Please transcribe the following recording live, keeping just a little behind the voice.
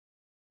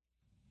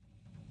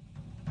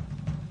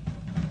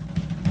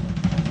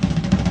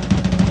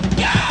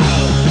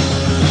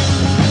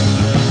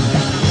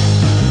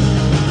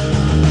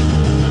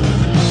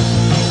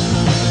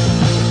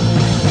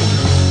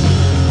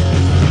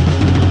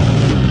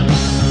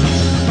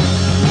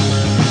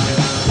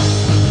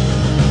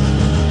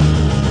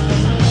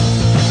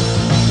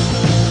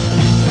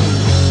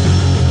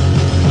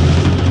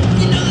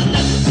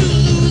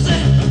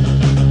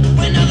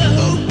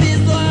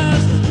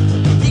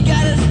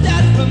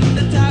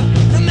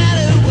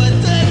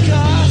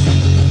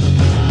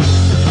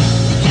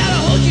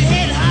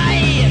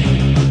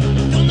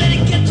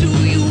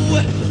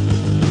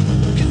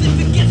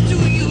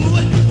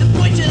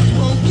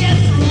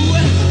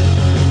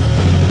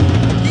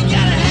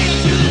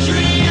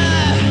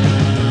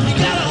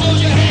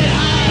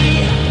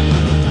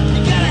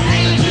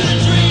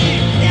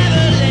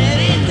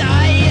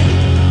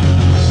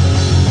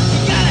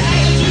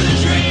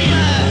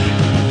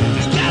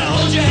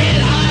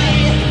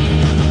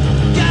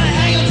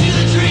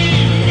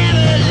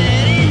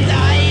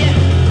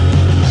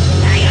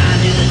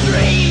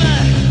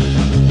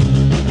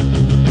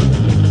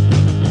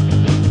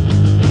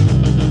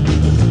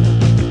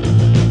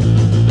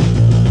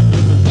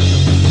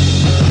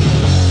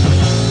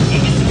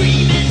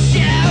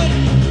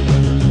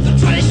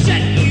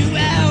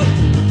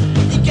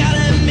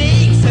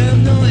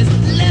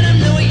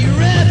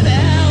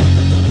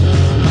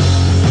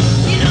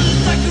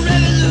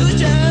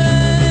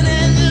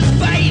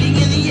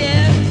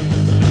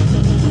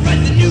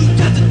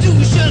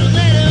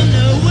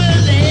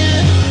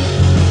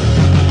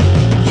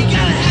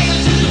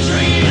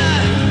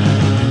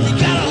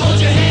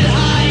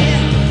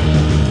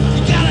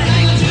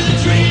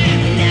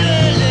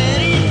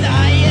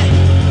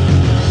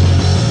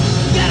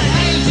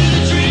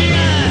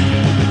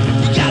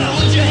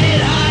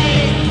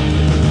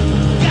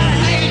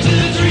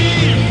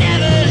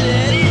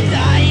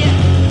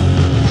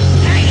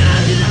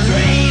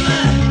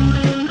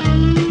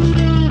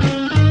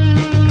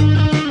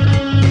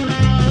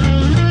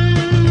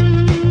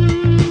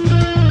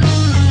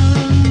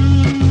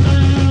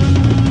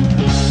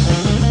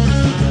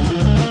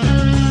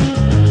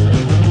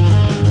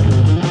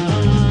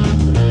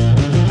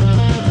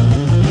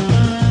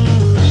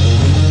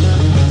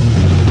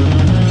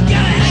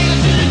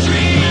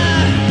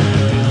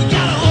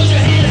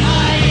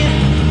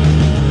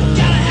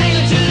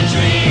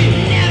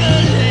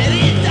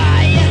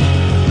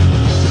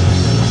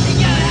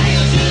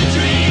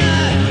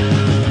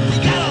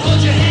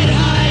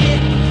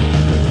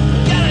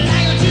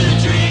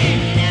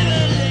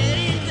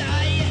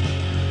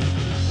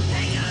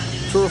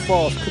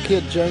false?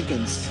 Cookiehead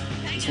Jenkins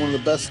is one of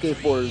the best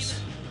skateboarders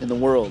in the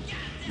world.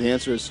 The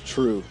answer is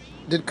true.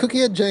 Did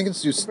Cookiehead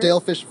Jenkins do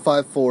Stalefish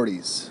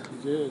 540s?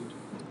 He did.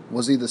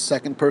 Was he the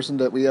second person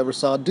that we ever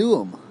saw do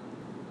them?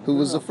 Who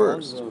was the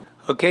first?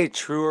 Okay,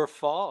 true or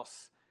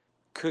false?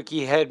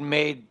 Cookiehead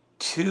made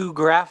 2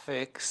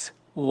 graphics.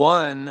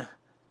 One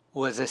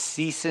was a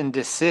cease and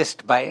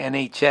desist by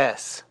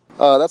NHS.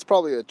 That's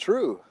probably a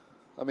true.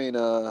 I mean,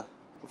 of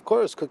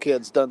course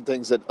Cookiehead's done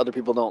things that other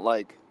people don't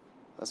like.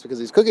 That's because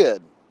he's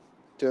Cookiehead,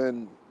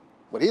 doing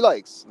what he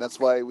likes. That's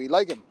why we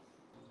like him.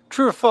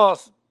 True or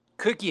false?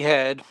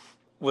 Cookiehead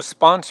was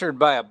sponsored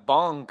by a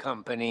bong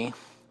company.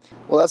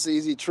 Well, that's the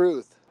easy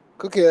truth.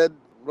 Cookiehead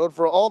rode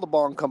for all the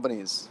bong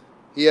companies.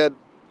 He had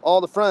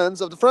all the friends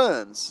of the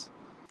friends.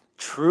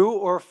 True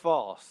or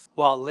false?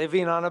 While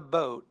living on a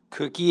boat,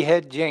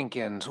 Cookiehead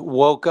Jenkins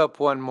woke up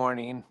one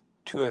morning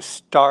to a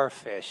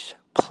starfish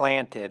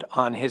planted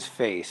on his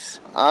face.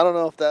 I don't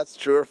know if that's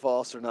true or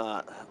false or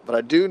not, but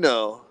I do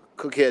know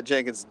Cookiehead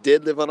Jenkins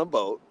did live on a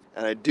boat,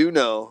 and I do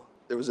know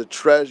there was a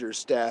treasure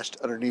stashed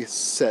underneath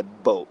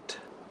said boat.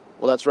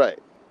 Well, that's right.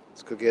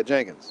 It's Cookiehead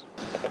Jenkins.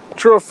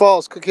 True or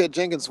false? Cookiehead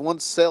Jenkins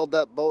once sailed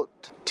that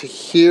boat to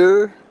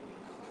here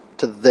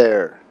to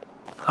there.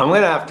 I'm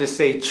going to have to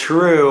say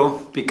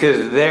true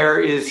because there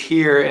is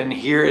here and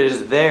here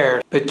is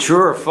there. But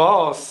true or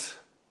false?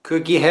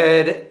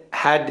 Cookiehead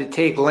had to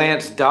take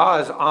Lance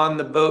Dawes on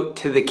the boat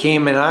to the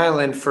Cayman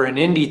Island for an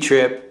indie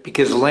trip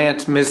because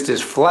Lance missed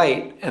his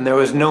flight and there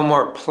was no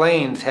more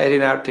planes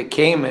heading out to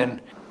Cayman.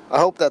 I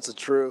hope that's a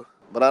true,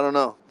 but I don't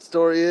know.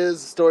 Story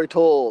is, story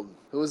told.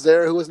 Who was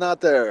there, who was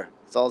not there?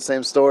 It's all the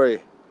same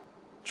story.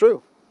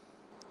 True.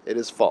 It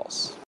is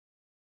false.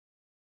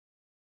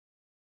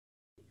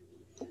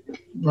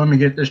 Let me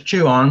get this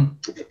chew on.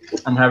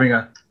 I'm having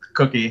a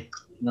cookie,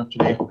 not to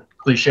be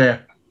cliche.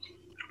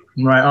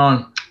 Right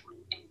on.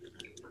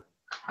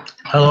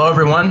 Hello,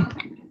 everyone.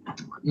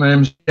 My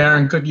name is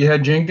Darren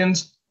Cookiehead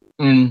Jenkins,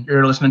 and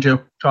you're listening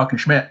to Talking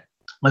Schmidt.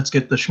 Let's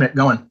get the Schmidt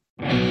going.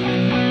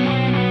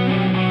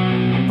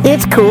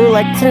 It's cool,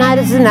 like tonight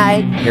is the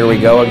night. Here we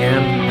go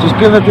again. Just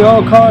give it the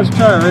old college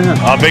try, right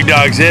now. Big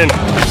dog's in.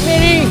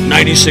 Smitty!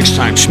 96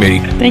 times, Schmitty.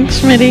 Thanks,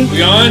 Smitty.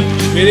 We on?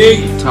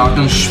 Schmitty?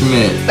 Talking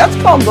Schmidt. That's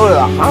called go to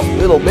the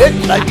hospital,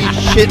 bitch. I'd be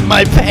shitting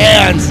my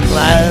pants,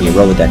 man. Your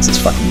Rolodex is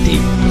fucking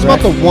deep. It's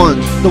about the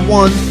one.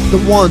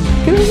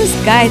 Who's this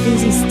guy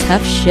thinks he's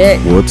tough shit?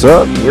 What's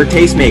up? We're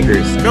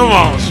tastemakers. Come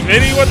on,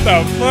 Schmitty, what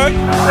the fuck?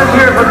 Let's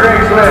hear it for Greg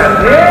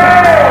Smith. Yeah!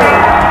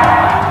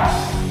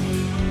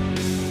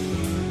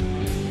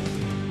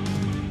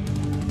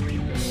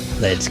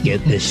 Let's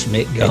get the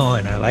Schmidt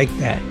going. I like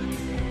that.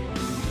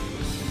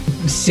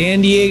 San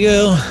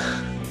Diego,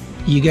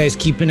 you guys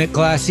keeping it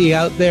classy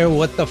out there?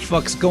 What the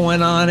fuck's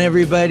going on,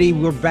 everybody?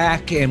 We're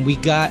back and we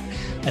got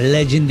a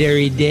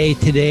legendary day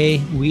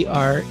today. We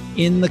are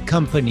in the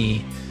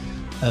company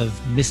of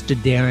Mr.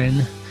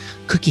 Darren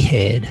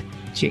Cookiehead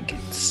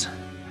Jenkins.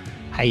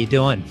 How you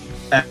doing?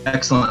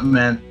 Excellent,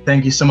 man.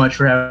 Thank you so much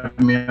for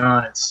having me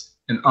on. It's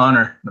an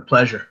honor and a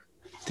pleasure.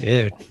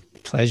 Dude,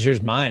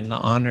 pleasure's mine. The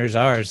honor's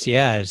ours.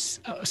 Yeah, it's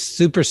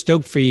super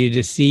stoked for you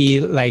to see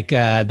like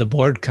the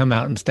board come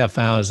out and stuff.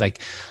 And I was like,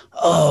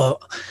 oh,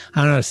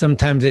 I don't know.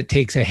 Sometimes it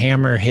takes a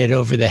hammer hit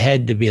over the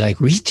head to be like,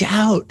 reach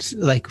out.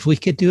 Like we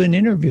could do an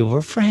interview.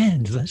 We're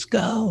friends. Let's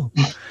go.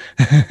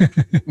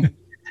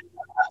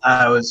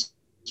 I was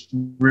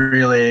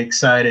really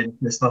excited.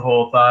 Just the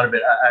whole thought of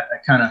it. I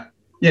kind of,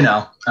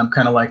 I'm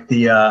kind of like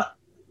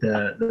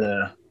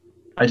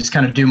I just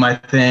kind of do my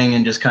thing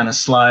and just kind of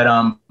slide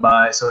on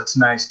by. So it's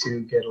nice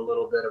to get a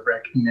little bit of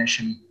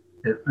recognition.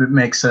 It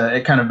makes,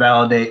 it kind of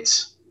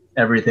validates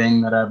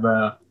everything that I've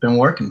been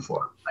working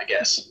for, I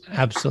guess.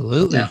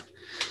 Absolutely. Yeah.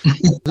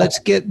 Let's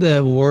get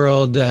the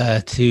world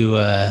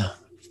to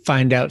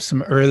find out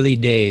some early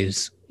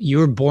days. You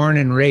were born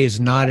and raised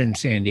not in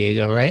San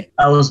Diego, right?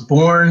 I was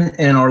born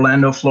in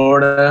Orlando,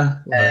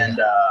 Florida, and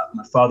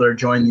my father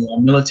joined the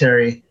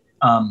military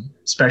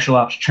special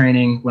ops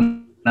training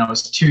when I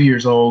was 2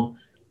 years old,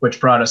 which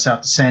brought us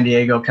out to San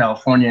Diego,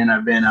 California, and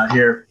I've been out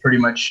here pretty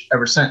much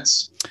ever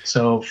since.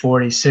 So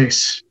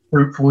 46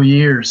 fruitful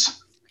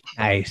years.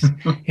 Nice.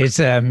 It's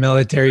a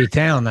military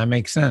town. That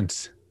makes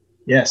sense.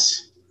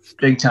 Yes,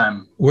 big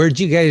time. Where'd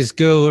you guys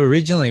go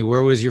originally?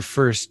 Where was your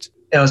first?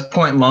 It was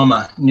Point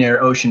Loma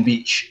near Ocean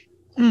Beach.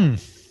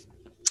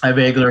 I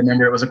vaguely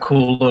remember it was a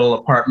cool little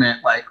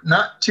apartment, like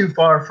not too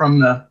far from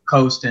the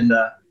coast, and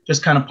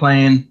just kind of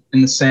playing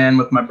in the sand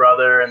with my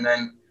brother. And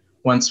then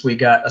once we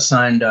got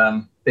assigned,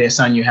 they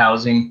assign you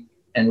housing,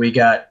 and we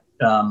got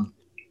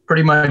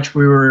pretty much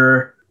we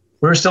were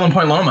still in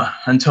Point Loma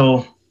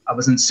until I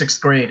was in 6th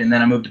grade, and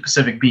then I moved to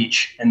Pacific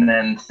Beach, and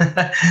then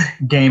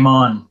game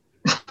on.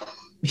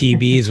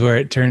 PB is where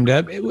it turned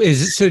up.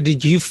 So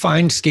did you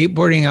find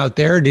skateboarding out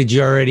there, or did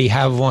you already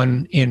have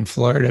one in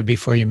Florida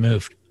before you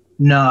moved?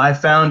 No, I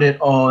found it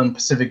all in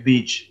Pacific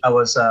Beach. I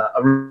was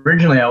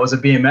originally I was a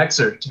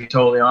BMXer, to be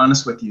totally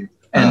honest with you,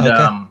 and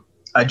okay.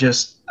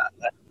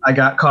 I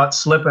got caught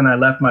slipping. I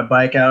left my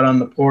bike out on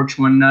the porch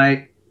one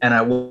night, and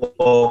I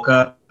woke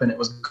up and it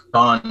was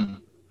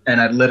gone. And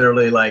I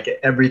literally, like,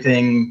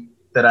 everything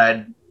that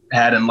I'd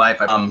had in life.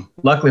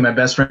 Luckily, my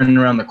best friend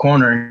around the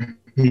corner,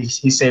 he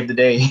saved the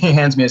day. He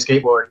hands me a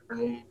skateboard,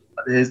 and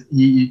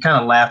he kind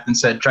of laughed and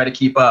said, "Try to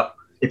keep up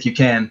if you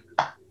can."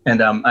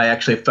 And I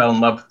actually fell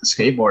in love with the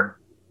skateboard.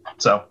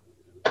 So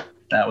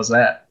that was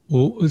that.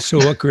 So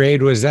what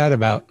grade was that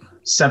about?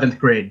 7th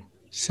grade.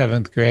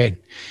 7th grade.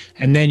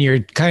 And then you're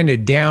kind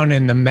of down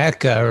in the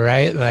Mecca,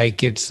 right?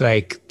 Like, it's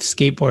like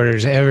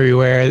skateboarders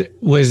everywhere.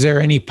 Was there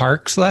any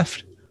parks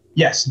left?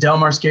 Yes, Del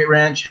Mar Skate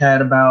Ranch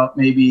had about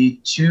maybe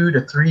 2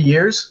 to 3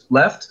 years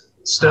left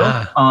still.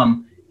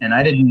 And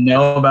I didn't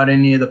know about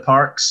any of the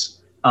parks.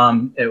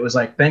 It was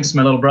like, thanks to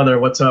my little brother.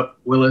 What's up,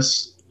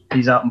 Willis?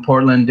 He's out in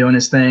Portland doing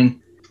his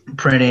thing,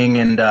 printing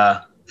and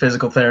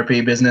physical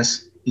therapy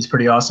business. He's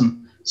pretty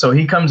awesome. So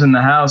he comes in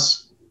the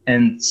house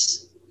and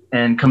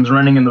comes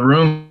running in the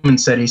room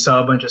and said he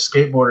saw a bunch of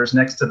skateboarders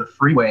next to the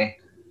freeway.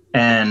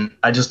 And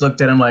I just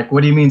looked at him like,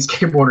 what do you mean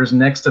skateboarders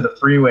next to the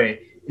freeway?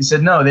 He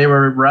said, no, they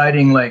were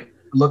riding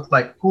looked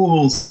like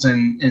pools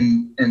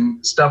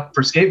and stuff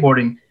for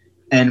skateboarding.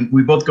 And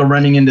we both go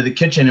running into the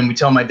kitchen and we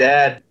tell my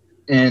dad,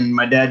 and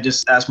my dad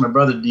just asked my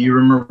brother, do you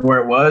remember where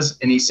it was?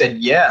 And he said,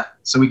 yeah.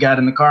 So we got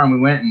in the car and we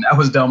went, and that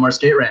was Del Mar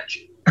Skate Ranch.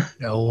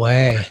 No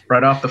way.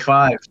 Right off the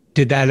 5.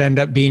 Did that end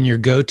up being your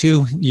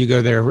go-to? You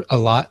go there a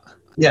lot?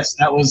 Yes,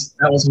 that was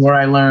where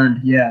I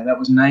learned. Yeah, that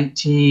was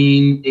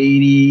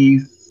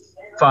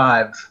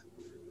 1985.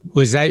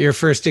 Was that your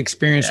first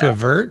experience with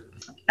vert?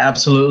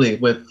 Absolutely.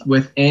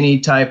 With any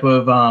type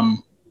of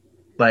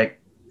like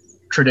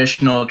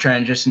traditional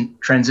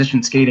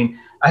transition skating.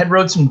 I had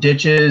rode some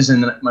ditches,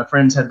 and my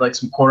friends had like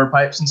some quarter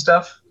pipes and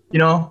stuff, in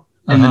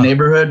the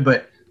neighborhood,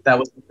 but that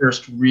was the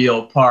first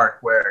real park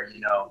where,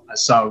 I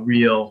saw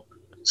real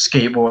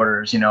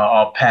skateboarders,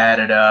 all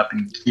padded up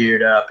and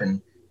geared up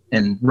and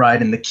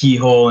riding the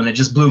keyhole, and it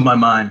just blew my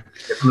mind.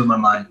 It blew my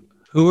mind.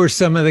 Who were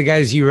some of the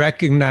guys you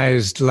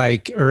recognized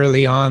like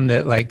early on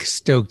that like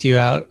stoked you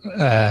out?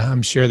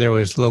 I'm sure there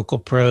was local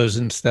pros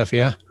and stuff.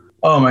 Yeah.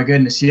 Oh my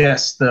goodness.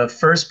 Yes. The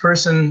first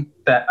person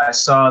that I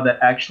saw that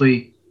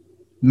actually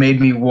made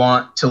me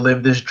want to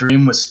live this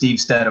dream was Steve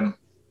Stedham.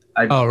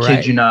 I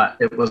kid you not.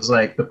 It was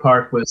like the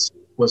park was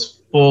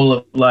full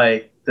of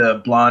like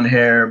the blonde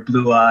hair,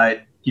 blue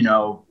eyed,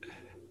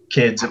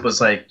 kids. It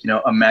was like,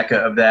 a mecca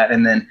of that.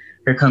 And then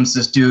here comes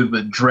this dude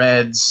with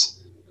dreads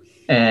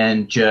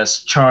and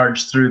just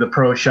charged through the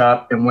pro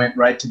shop and went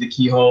right to the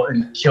keyhole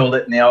and killed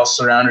it. And they all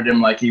surrounded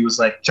him like he was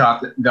like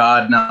chocolate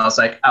god. And I was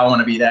like, I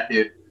want to be that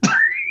dude.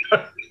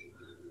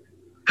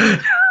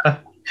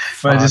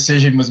 My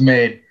decision was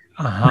made.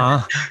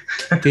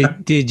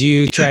 Did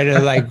you try to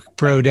like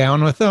pro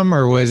down with him,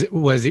 or was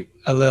it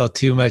a little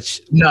too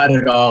much? Not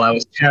at all. I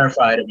was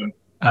terrified of him.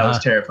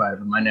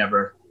 I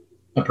never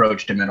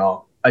approached him at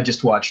all. I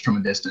just watched from a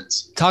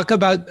distance. Talk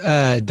about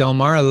Del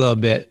Mar a little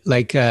bit.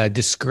 Like,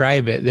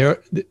 describe it.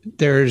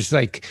 There's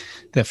like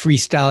the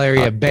freestyle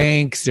area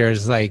banks.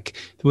 There's like,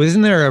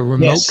 wasn't there a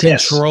remote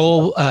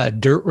control,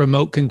 dirt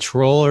remote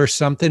control or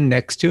something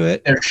next to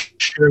it? There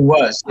sure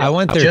was. I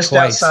went there just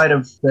twice. Outside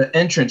of the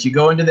entrance. You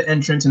go into the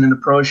entrance, and in the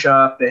pro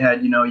shop, they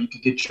had, you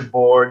could get your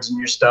boards and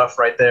your stuff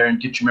right there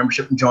and get your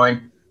membership and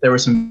join. There were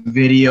some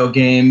video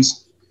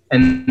games.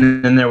 And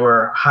then there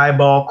were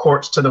highball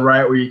courts to the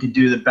right where you could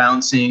do the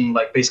bouncing,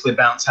 like basically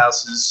bounce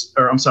houses,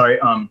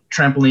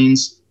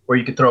 trampolines where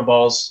you could throw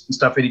balls and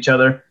stuff at each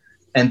other.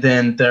 And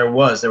then there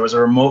was a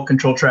remote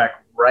control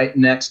track right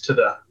next to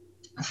the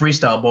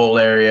freestyle bowl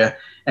area.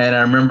 And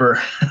I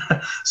remember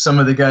some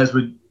of the guys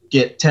would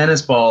get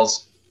tennis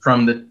balls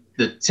from the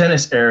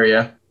tennis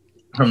area,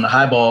 from the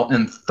highball,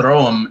 and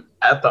throw them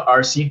at the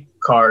RC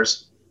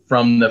cars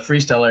from the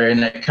freestyle area.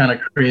 And it kind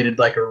of created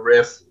like a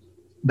riff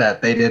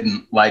that they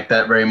didn't like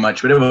that very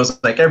much, but it was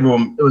like it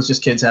was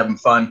just kids having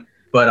fun.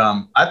 But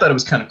I thought it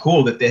was kind of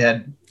cool that they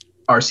had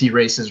RC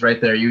races right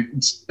there.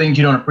 Things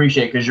you don't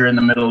appreciate because you're in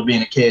the middle of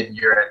being a kid and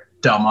you're at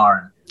Del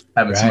Mar and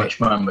having so much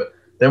fun. But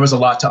there was a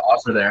lot to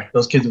offer there.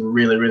 Those kids were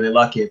really, really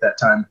lucky at that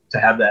time to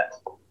have that.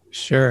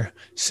 Sure.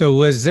 So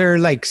was there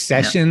like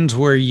sessions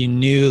where you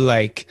knew,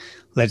 like,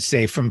 let's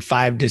say from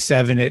 5 to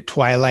 7 at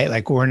twilight,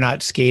 like we're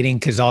not skating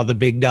because all the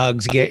big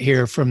dogs get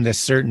here from this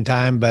certain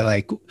time, but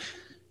like,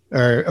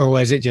 or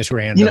was it just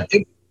random?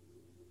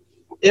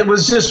 It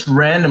was just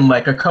random.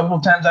 Like a couple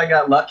of times I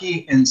got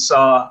lucky and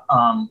saw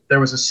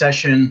there was a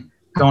session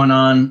going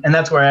on, and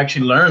that's where I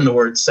actually learned the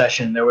word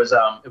session. There was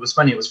it was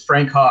funny. It was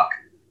Frank Hawk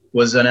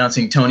was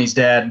announcing Tony's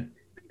dad.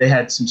 They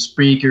had some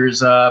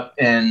speakers up,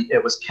 and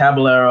it was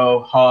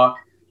Caballero, Hawk,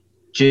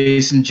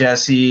 Jason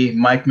Jesse,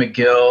 Mike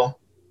McGill.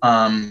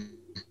 I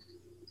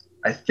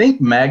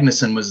think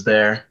Magnuson was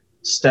there.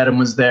 Stedham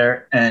was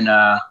there, and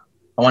I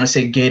want to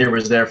say Gator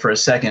was there for a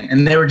second,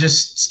 and they were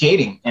just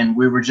skating, and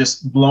we were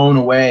just blown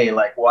away,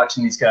 like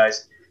watching these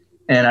guys.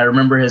 And I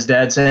remember his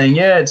dad saying,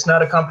 yeah, it's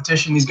not a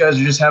competition. These guys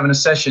are just having a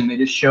session. They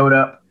just showed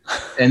up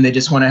and they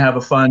just want to have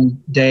a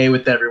fun day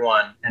with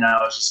everyone. And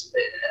I was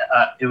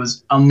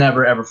just, I'll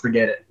never, ever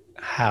forget it.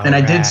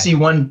 I did see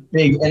one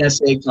big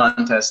NSA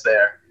contest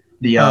there.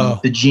 the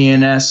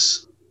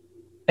GNS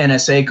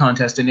NSA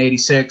contest in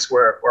 '86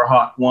 where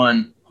Hawk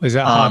won. Was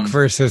that Hawk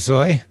versus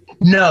Soy?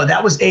 No,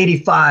 that was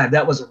 '85.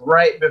 That was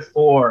right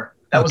before.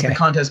 That was the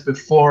contest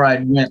before I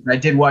went. I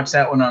did watch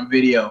that one on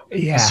video.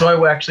 Yeah.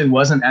 Soy actually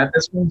wasn't at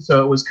this one,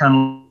 so it was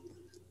kind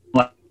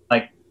of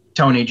like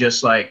Tony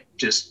just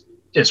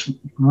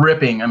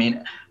ripping. I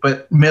mean,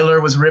 but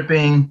Miller was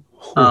ripping.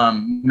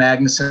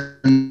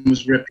 Magnuson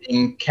was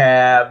ripping.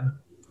 Cab.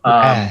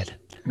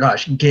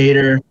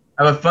 Gator.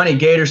 I have a funny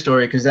Gator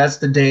story because that's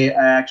the day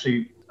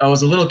I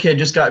was a little kid,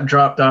 just got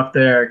dropped off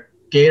there.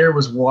 Gator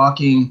was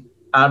walking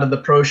out of the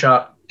pro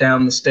shop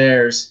down the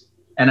stairs,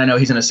 and I know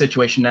he's in a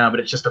situation now, but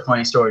it's just a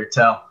funny story to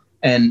tell.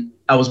 And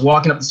I was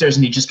walking up the stairs,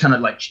 and he just kind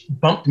of like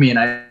bumped me, and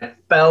I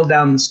fell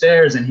down the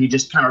stairs, and he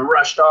just kind of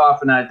rushed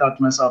off, and I thought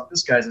to myself,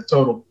 this guy's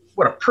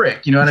what a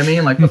prick, you know what I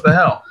mean? Like, what the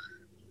hell?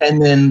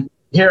 And then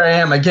here I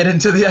am, I get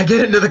into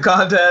the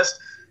contest,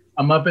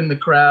 I'm up in the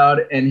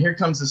crowd, and here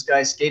comes this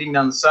guy skating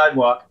down the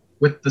sidewalk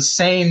with the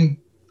same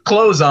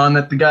clothes on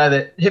that the guy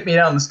that hit me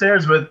down the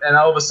stairs with, and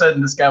all of a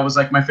sudden this guy was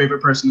like my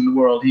favorite person in the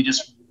world. He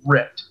just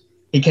ripped.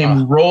 He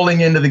came rolling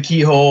into the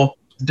keyhole,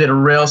 did a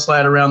rail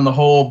slide around the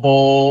whole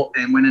bowl,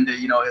 and went into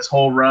his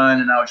whole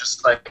run, and I was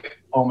just like,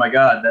 oh my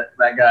god,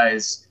 that guy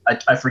is,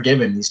 I forgive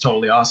him. He's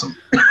totally awesome.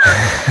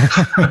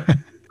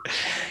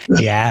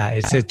 Yeah,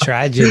 it's a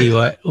tragedy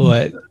what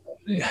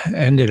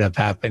ended up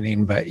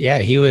happening, but yeah,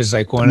 he was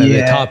like one of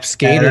the top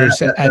skaters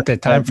at the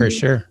time for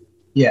sure.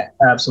 Yeah,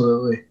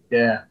 absolutely.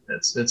 Yeah,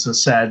 it's a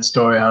sad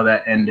story how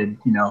that ended.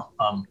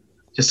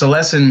 Just a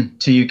lesson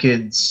to you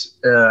kids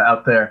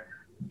out there.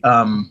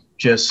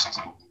 Just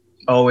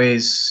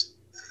always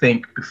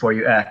think before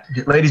you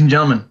act. Ladies and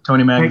gentlemen,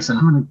 Tony Magnuson.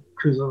 I'm gonna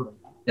cruise over.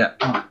 Yeah.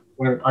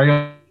 Are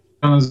you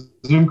on a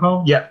Zoom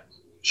call? Yeah.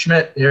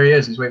 Schmidt, here he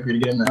is. He's waiting for you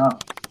to get in there.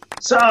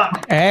 What's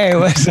up? Hey,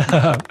 what's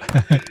up?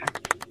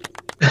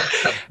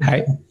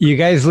 Hi. You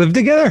guys live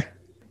together?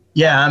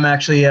 Yeah, I'm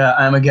actually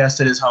I'm a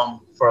guest at his home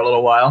for a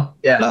little while.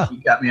 Yeah, He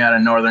got me out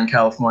of Northern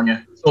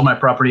California. Sold my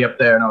property up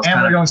there, and I was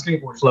kind of going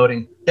skateboarding.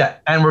 Floating. Yeah,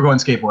 and we're going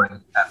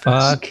skateboarding.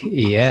 Fuck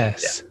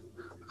yes. Yeah.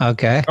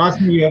 Okay. I'll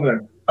see you over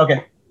there.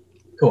 Okay.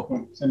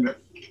 Cool. Send it.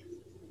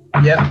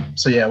 Yep.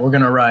 So yeah, we're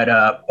gonna ride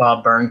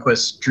Bob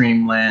Burnquist's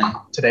Dreamland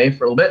today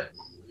for a little bit.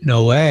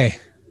 No way.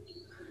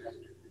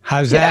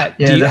 How's that?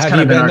 Yeah, have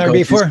you been there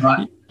before?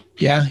 Spot.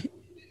 Yeah.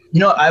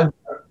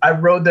 I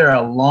rode there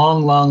a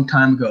long, long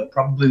time ago,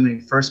 probably when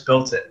we first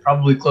built it,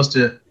 probably close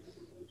to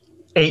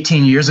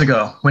 18 years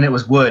ago when it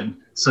was wood.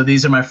 So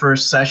these are my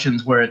first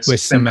sessions where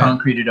it's been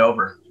concreted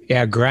over.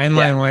 Yeah,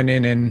 Grindline went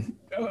in and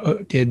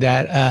did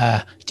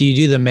that. Do you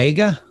do the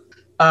Mega?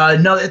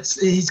 No,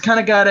 he's kind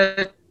of got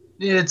it.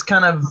 It's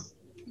kind of,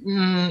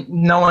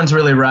 no one's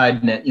really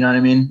riding it. You know what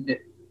I mean?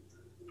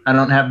 I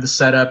don't have the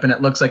setup, and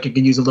it looks like it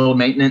could use a little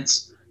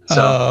maintenance.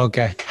 So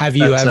okay. Have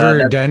you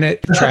ever done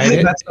it? Tried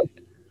it?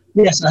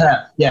 Yes, I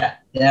have. Yeah,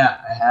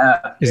 I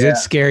have. Is it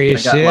scary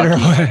as shit or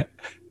what?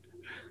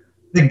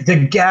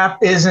 The gap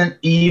isn't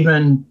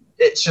even.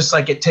 It's just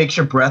like it takes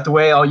your breath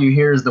away. All you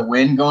hear is the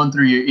wind going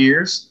through your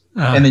ears,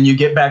 and then you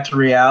get back to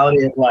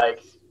reality of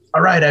like,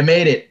 all right, I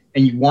made it,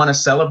 and you want to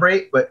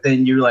celebrate, but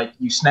then you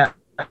snap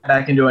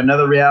back into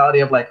another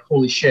reality of like,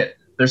 holy shit,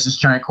 there's this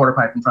giant quarter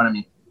pipe in front of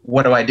me.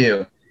 What do I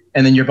do?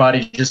 And then your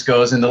body just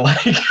goes into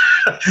like,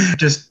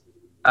 just.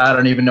 I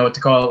don't even know what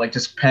to call it, like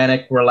just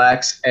panic,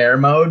 relax, air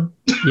mode.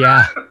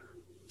 Yeah.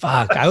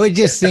 Fuck. I would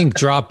just think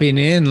dropping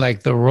in,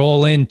 like the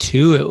roll in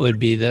to it would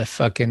be the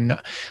fucking.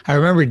 I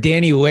remember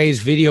Danny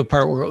Way's video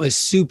part where it was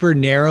super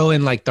narrow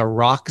in like the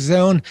rock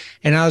zone.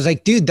 And I was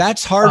like, dude,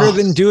 that's harder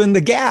than doing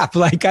the gap.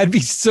 Like I'd be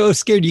so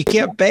scared. You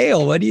can't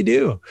bail. What do you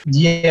do?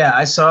 Yeah,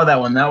 I saw that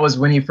one. That was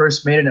when he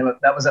first made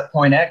it. That was at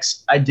Point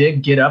X. I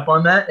did get up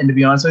on that. And to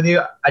be honest with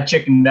you, I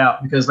chickened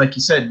out because like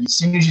you said, as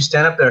soon as you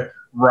stand up there,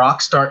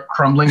 rocks start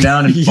crumbling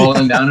down and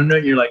falling down into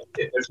it. You're like,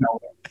 there's no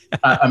way.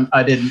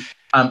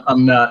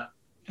 I'm not.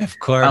 Of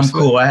course. I'm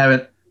cool. I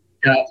haven't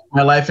got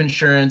my life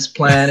insurance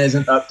plan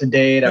isn't up to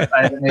date. I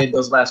haven't made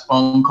those last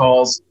phone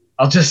calls.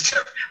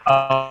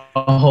 I'll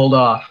hold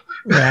off.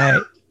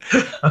 Right.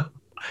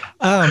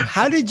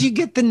 How did you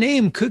get the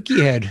name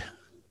Cookie Head?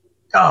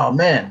 Oh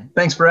man,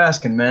 thanks for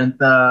asking, man.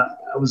 I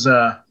was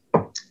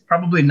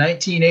probably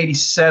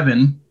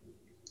 1987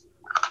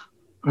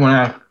 when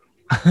I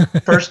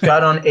first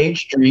got on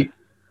H Street,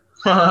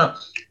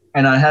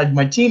 and I had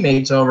my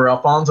teammates over,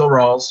 Alfonso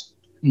Rawls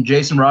and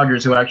Jason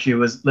Rogers, who actually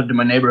lived in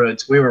my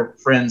neighborhoods. We were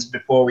friends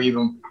before we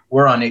even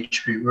were on H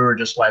Street. We were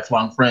just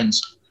lifelong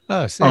friends.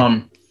 Oh, sick.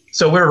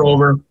 So we were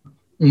over,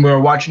 and we were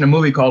watching a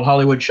movie called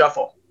Hollywood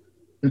Shuffle.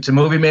 It's a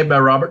movie made by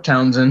Robert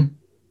Townsend,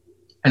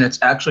 and it's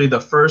actually the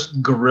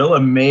first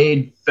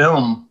guerrilla-made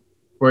film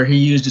where he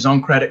used his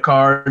own credit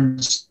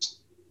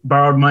cards,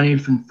 borrowed money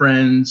from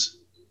friends,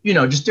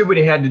 just did what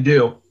he had to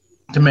do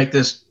to make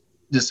this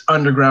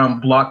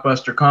underground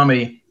blockbuster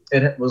comedy.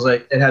 It was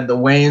like, it had the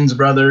Wayans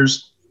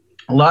brothers,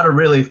 a lot of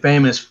really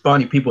famous,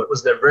 funny people. It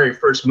was their very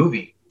first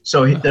movie.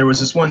 So there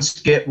was this one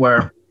skit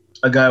where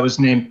a guy was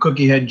named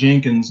Cookie Head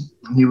Jenkins.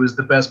 He was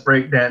the best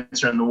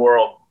breakdancer in the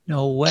world.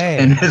 No way.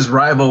 And his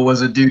rival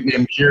was a dude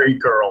named Jerry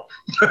Curl,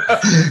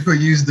 who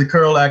used the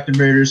curl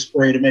activator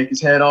spray to make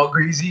his head all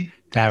greasy.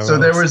 So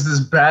there was this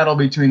battle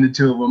between the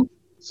two of them.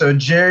 So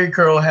Jerry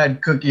Curl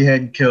had Cookie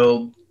Head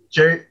killed.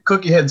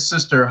 Cookie Head's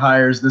sister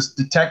hires this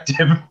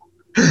detective,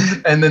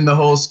 and then the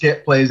whole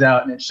skit plays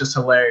out, and it's just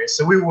hilarious.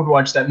 So we would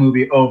watch that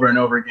movie over and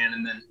over again.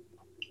 And then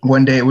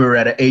one night we were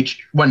at a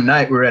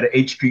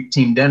H Street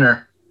team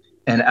dinner,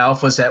 and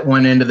Alpha's at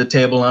one end of the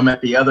table, I'm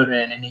at the other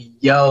end, and he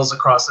yells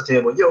across the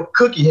table, "Yo,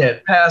 Cookie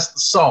Head, pass the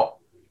salt."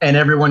 And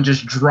everyone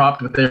just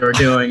dropped what they were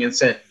doing and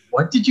said,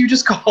 "What did you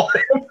just call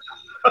him?"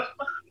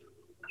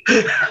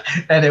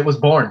 And it was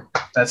born.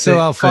 That's so it.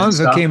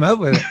 Alfonso came up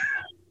with it.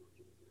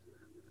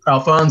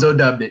 Alfonso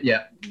dubbed it,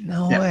 yeah.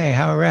 No way,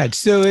 how rad.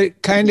 So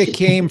it kind of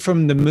came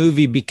from the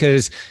movie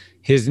because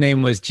his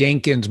name was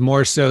Jenkins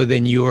more so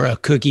than you were a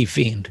cookie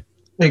fiend.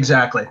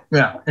 Exactly,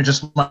 yeah. It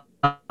just my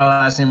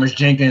last name was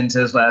Jenkins,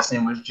 his last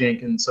name was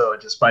Jenkins, so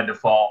just by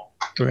default.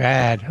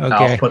 Rad. Okay.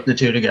 I'll put the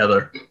two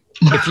together.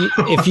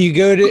 If you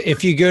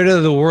go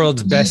to the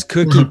world's best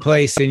cookie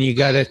place and you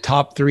got a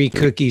top 3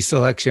 cookie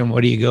selection,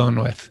 what are you going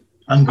with?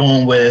 I'm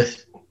going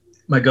with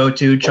my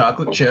go-to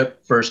chocolate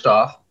chip first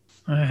off.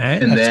 All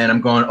right. And then I'm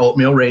going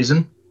oatmeal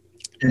raisin.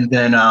 And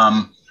then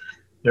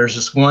there's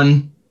this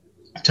one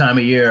time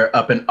of year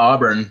up in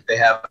Auburn, they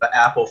have an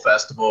apple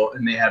festival,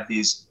 and they have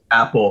these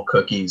apple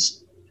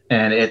cookies.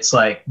 And it's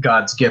like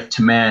God's gift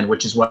to man,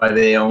 which is why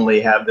they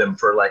only have them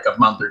for like a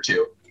month or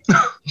two.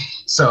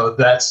 So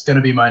that's going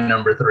to be my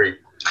number 3.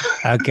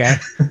 Okay.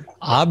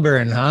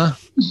 Auburn, huh?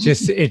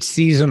 Just it's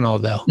seasonal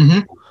though.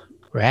 Mm-hmm.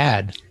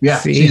 Rad. Yeah,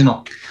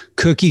 seasonal.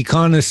 Cookie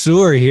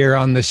connoisseur here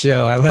on the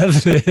show. I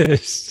love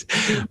this.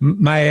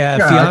 My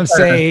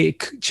fiance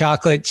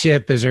chocolate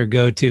chip is her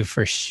go-to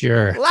for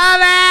sure.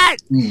 Love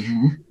it.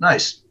 Mm-hmm.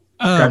 Nice.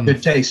 Got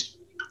good taste.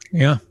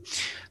 Yeah.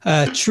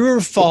 True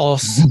or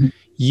false?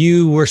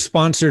 You were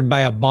sponsored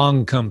by a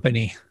bong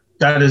company.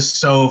 That is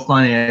so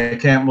funny. I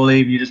can't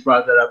believe you just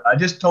brought that up. I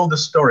just told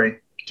this story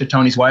to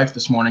Tony's wife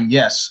this morning.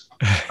 Yes,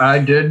 I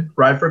did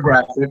write for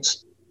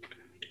graphics.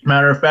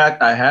 Matter of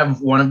fact, I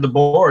have one of the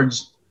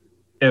boards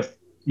if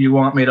you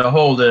want me to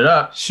hold it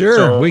up. Sure,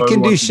 so we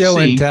can do show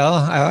and tell.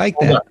 I like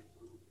that.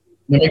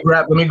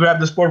 Let me grab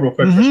this board real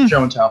quick for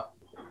show and tell.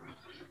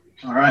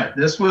 All right,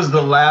 this was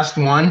the last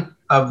one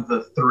of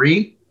the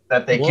 3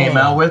 that they came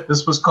out with.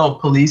 This was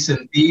called Police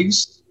and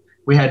Thieves.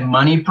 We had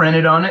money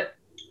printed on it,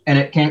 and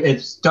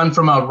it's done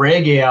from a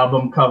reggae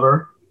album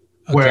cover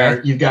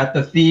where you've got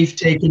the thief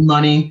taking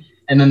money,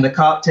 and then the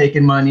cop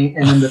taking money,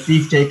 and then the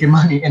thief taking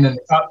money, and then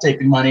the cop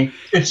taking money.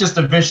 It's just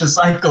a vicious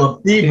cycle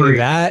of thievery. Dude,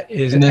 that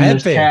is and then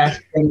epic. There's cash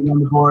on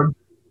the board.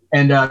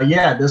 And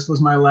this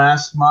was my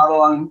last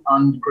model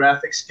on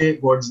graphic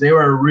skateboards. They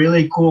were a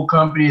really cool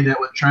company that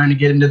was trying to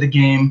get into the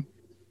game.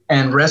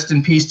 And rest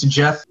in peace to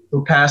Jeff,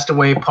 who passed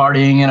away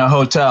partying in a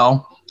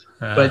hotel.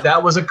 But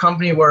that was a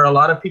company where a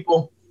lot of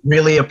people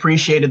really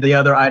appreciated the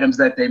other items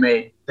that they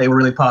made. They were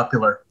really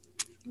popular.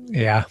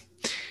 Yeah.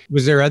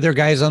 Was there other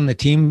guys on the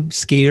team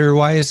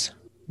skater-wise?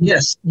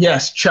 Yes.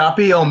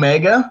 Choppy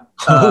Omega.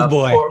 Oh,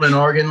 boy. Portland,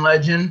 Oregon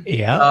legend.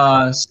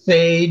 Yeah.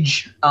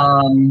 Sage.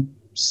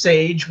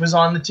 Sage was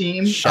on the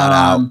team. Shout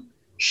out.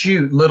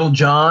 Little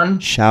John.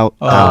 Shout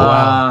out.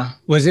 Wow.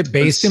 Was it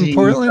based in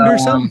Portland or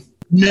something?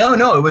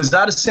 No, it was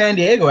out of San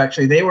Diego,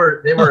 actually. They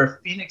were a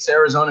Phoenix,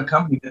 Arizona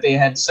company, but they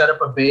had set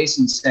up a base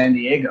in San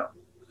Diego.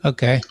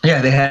 Okay. Yeah,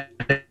 they had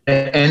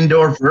an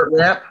indoor vert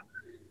ramp,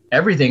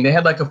 everything. They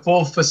had like a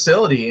full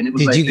facility. And it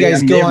was Did you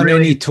guys go on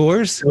any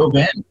tours?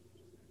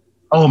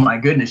 Oh, my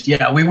goodness.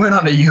 Yeah, we went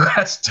on a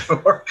U.S.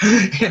 tour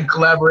in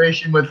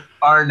collaboration with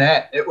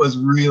Arnett. It was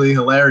really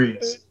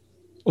hilarious.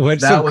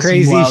 What's some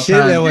crazy shit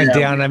that went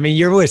down? I mean,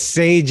 you're with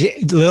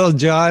Sage, Lil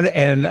Jon,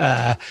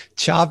 and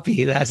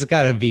Choppy. That's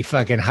got to be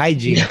fucking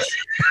hygiene.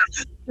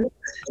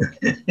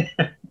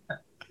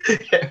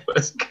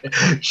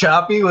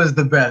 Choppy was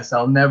the best.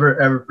 I'll never,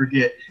 ever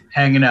forget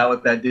hanging out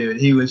with that dude.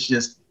 He was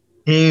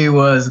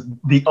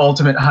the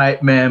ultimate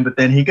hype man, but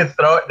then he could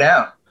throw it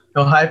down.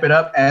 He'll hype it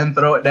up and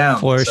throw it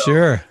down. For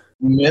sure.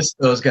 Miss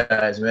those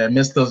guys, man.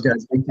 Miss those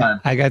guys big time.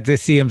 I got to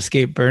see him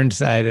skate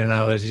Burnside, and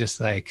I was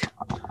just like,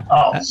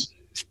 oh,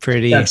 it's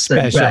pretty that's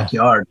special. Their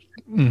backyard.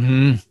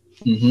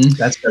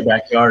 That's their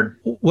backyard.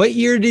 What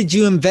year did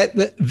you invent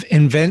the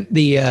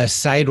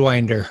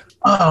Sidewinder?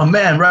 Oh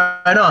man,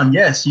 right on.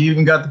 Yes, you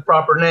even got the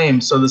proper name.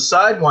 So the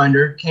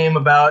Sidewinder came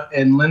about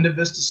in Linda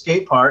Vista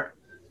Skate Park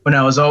when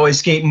I was always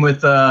skating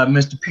with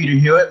Mr. Peter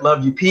Hewitt.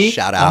 Love you, Pete.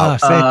 Shout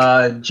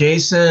out.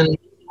 Jason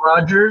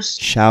Rogers.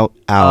 Shout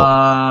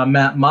out.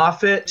 Matt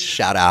Moffitt.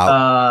 Shout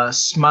out.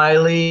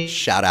 Smiley.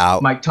 Shout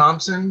out. Mike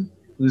Thompson,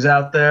 who's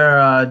out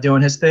there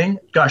doing his thing.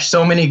 Gosh,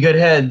 so many good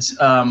heads.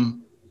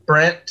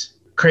 Brent,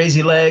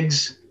 Crazy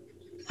Legs,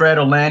 Fred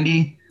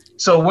O'Landy.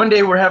 So one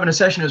day we're having a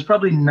session. It was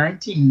probably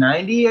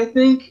 1990, I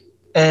think.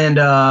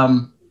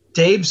 And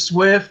Dave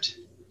Swift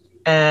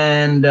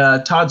and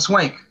Todd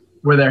Swank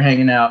were there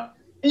hanging out.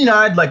 And,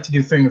 I'd like to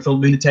do finger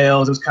filled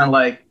details. It was kind of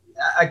like,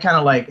 I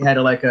had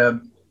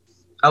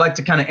I like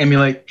to kind of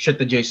emulate shit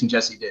that Jason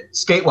Jesse did,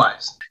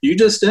 skate-wise. You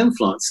just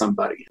influenced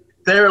somebody.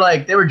 They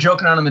were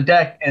joking out on the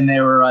deck, and they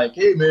were like,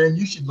 "Hey man,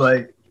 you should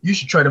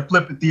try to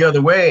flip it the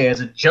other way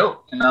as a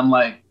joke." And I'm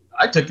like,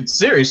 I took it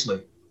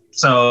seriously.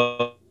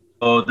 So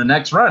the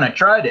next run, I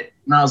tried it,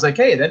 and I was like,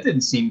 "Hey, that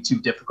didn't seem too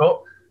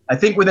difficult." I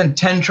think within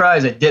 10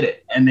 tries, I did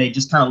it, and they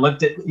just kind of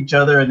looked at each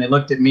other, and they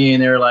looked at me,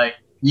 and they were like,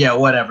 "Yeah,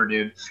 whatever,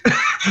 dude,"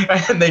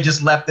 and they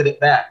just left it at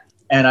that.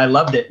 And I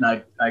loved it,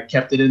 and I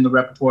kept it in the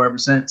repertoire ever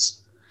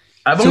since.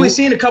 I've only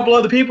seen a couple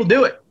other people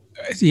do it.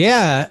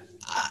 Yeah.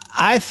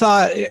 I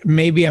thought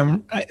maybe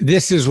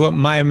this is what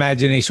my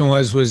imagination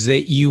was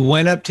that you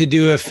went up to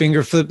do a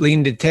finger flip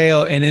lean to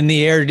tail, and in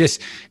the air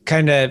just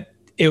kind of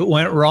it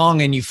went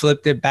wrong and you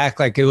flipped it back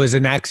like it was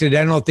an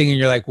accidental thing, and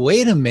you're like,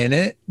 wait a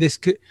minute,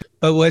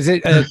 but was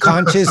it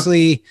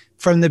consciously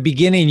from the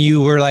beginning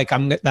you were like,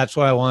 that's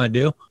what I want to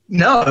do?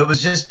 No, it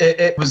was just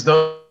it was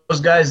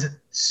those guys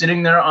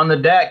sitting there on the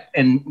deck,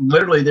 and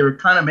literally they were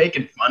kind of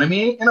making fun of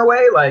me in a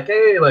way, like,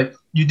 hey, like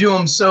you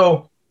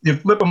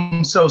flip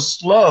them so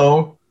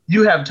slow,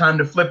 you have time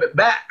to flip it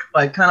back.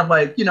 Like, kind of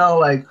like,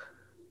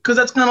 because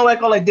that's kind of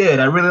like all I did.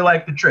 I really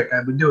liked the trick. I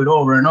would do it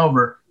over and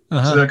over.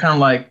 So they're kind of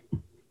like,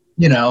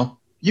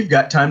 you've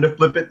got time to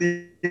flip it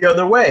the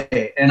other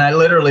way. And I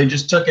literally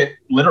just took it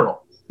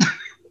literal.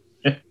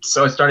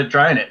 So I started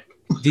trying it.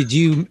 Did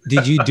you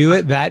do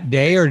it that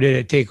day, or did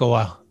it take a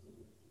while?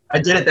 I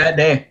did it that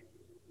day.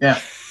 Yeah.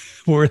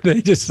 Were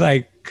they just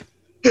like...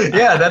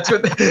 Yeah, that's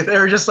what they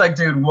were just like,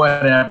 dude,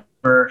 whatever.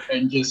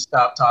 And just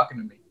stop talking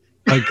to me.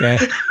 Okay.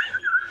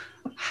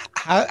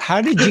 How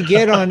did you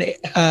get on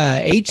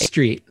H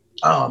Street?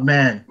 Oh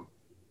man,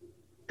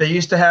 they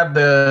used to have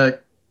the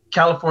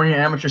California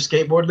Amateur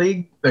Skateboard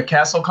League, the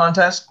Castle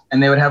contest,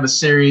 and they would have a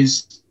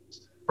series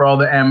for all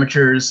the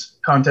amateurs,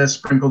 contests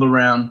sprinkled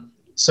around.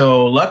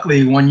 So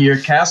luckily, one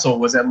year Castle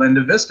was at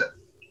Linda Vista.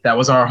 That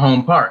was our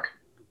home park.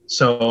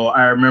 So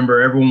I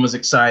remember everyone was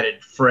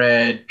excited.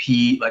 Fred,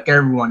 Pete, like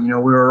everyone. We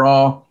were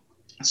all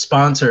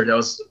sponsored. That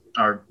was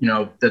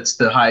that's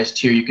the highest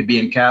tier you could be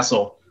in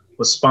Castle,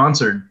 was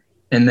sponsored.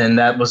 And then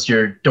that was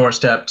your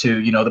doorstep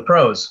to, the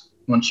pros.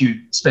 Once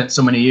you spent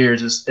so many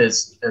years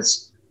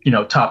as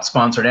top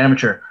sponsored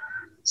amateur.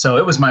 So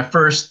it was my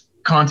first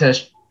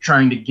contest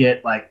trying to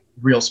get like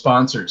real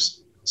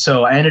sponsors.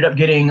 So I ended up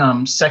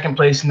getting second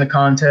place in the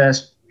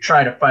contest,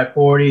 tried a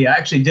 540. I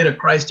actually did a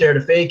Christ Air to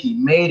fakie,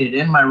 made it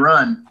in my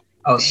run.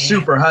 I was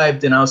super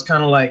hyped, and I was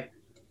kind of like,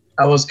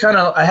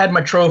 I had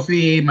my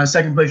trophy, my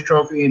second place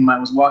trophy, and I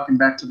was walking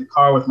back to the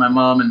car with my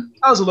mom, and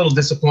I was a little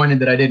disappointed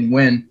that I didn't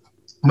win,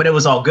 but it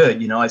was all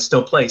good. I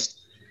still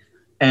placed.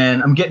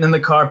 And I'm getting in the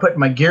car, putting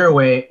my gear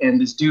away, and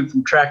this dude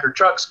from Tracker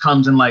Trucks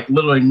comes and like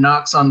literally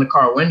knocks on the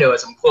car window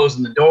as I'm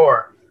closing the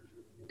door,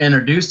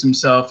 introduced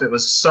himself. It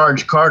was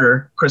Sarge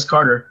Carter, Chris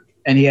Carter,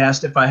 and he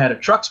asked if I had a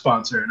truck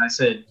sponsor, and I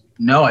said,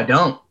 no, I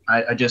don't.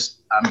 I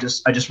just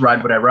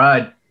ride what I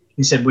ride.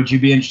 He said, would you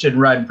be interested in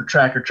riding for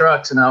Tracker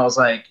Trucks? And I was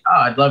like,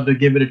 I'd love to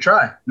give it a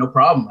try. No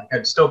problem. Like,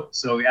 I'd stoked.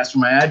 So he asked for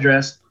my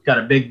address, got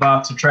a big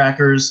box of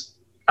trackers.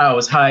 I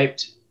was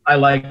hyped. I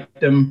liked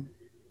them.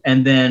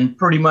 And then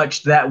pretty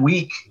much that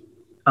week,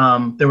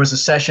 there was a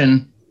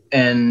session,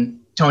 and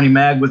Tony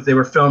Mag they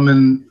were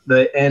filming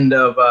the end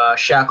of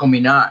Shackle Me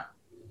Not.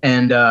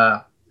 And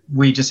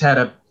we just had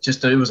it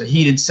was a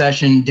heated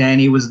session.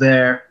 Danny was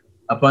there,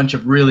 a bunch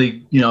of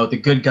really, the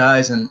good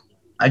guys. And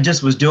I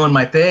just was doing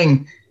my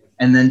thing.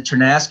 And then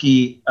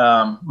Ternasky,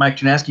 Mike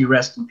Ternasky,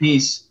 rest in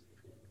peace.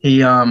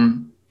 He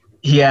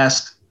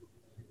asked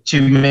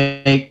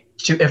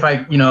if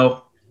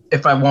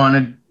I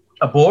wanted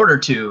a board or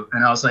two,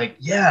 and I was like,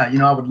 yeah,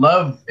 I would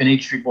love an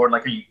H Street board.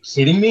 Like, are you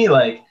kidding me?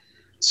 Like,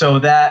 so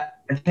I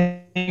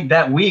think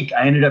that week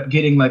I ended up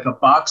getting like a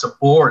box of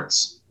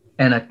boards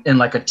and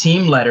like a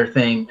team letter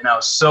thing, and I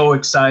was so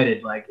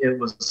excited. Like it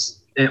was.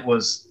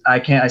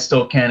 I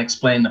still can't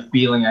explain the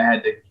feeling I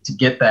had to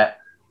get that.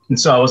 And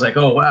so I was like,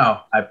 oh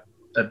wow,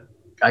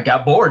 I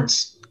got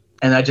boards,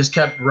 and I just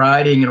kept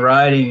riding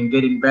and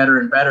getting better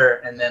and better.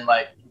 And then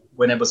like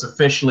when it was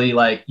officially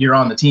like you're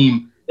on the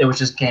team, it was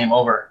just game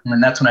over.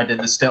 And that's when I did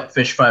the Step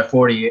Fish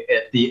 540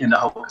 at the end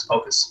of Hocus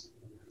Pocus.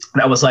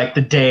 That was like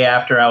the day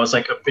after I was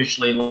like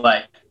officially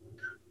like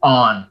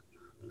on.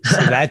 So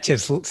that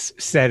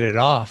just set it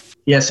off.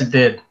 Yes, it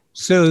did.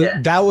 So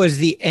that was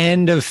the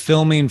end of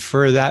filming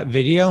for that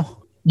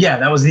video? Yeah,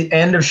 that was the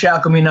end of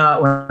Shackle Me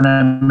Not when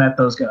I met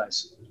those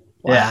guys.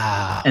 Wow.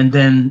 Yeah. And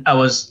then I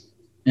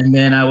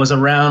was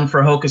around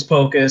for Hocus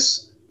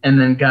Pocus, and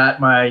then got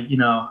my,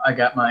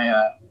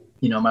 my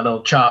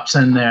little chops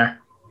in there.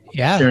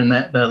 Yeah. During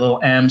that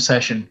little AM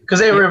session. Because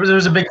there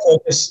was a big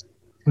focus.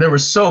 There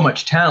was so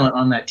much talent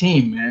on that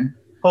team, man.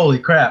 Holy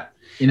crap.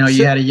 You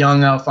had a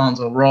young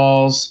Alfonso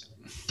Rawls,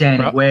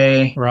 Danny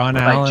Way, Ron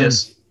like Allen.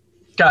 Just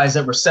guys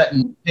that were setting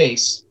the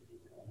pace.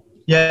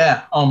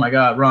 Yeah. Oh my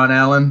God, Ron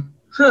Allen.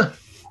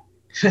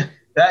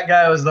 That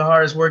guy was the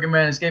hardest working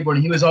man in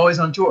skateboarding. He was always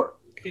on tour.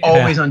 Yeah.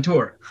 Always on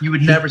tour. You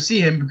would never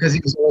see him because he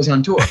was always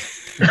on tour.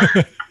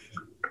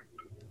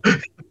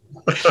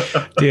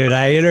 Dude,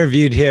 I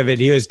interviewed him and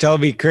he was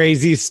telling me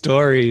crazy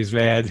stories,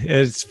 man.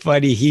 It's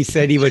funny. He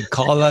said he would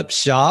call up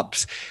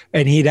shops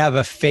and he'd have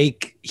a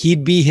fake, he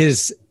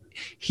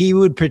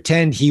would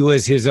pretend he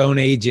was his own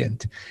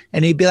agent.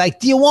 And he'd be like,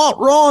 do you want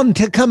Ron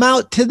to come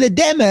out to the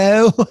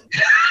demo?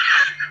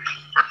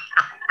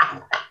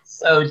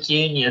 So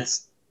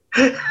genius.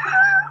 They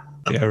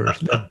were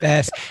the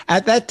best.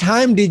 At that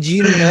time, did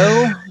you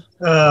know?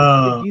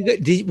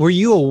 Were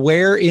you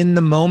aware in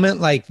the moment,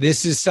 like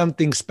this is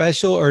something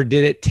special, or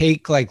did it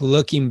take like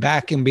looking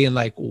back and being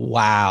like,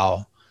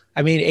 wow?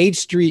 I mean, H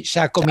Street,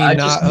 Shackle Me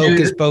Not,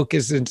 Hocus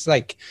Pocus. It's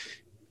like,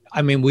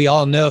 I mean, we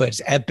all know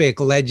it's epic,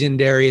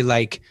 legendary,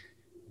 like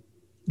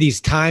these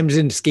times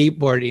in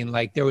skateboarding,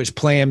 like there was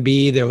Plan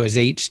B, there was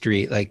H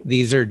Street. Like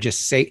these are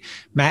just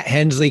Matt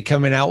Hensley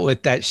coming out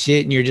with that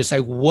shit. And you're just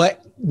like,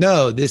 what?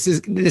 No,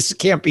 this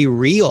can't be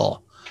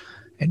real.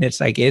 And it's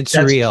like, that's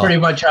real. Pretty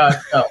much how it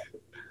felt.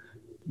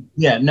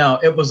 Yeah, no,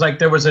 it was like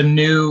there was a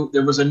new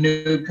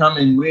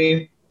coming.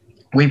 We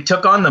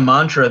took on the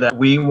mantra that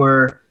we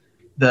were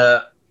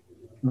the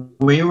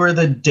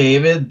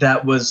David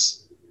that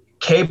was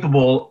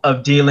capable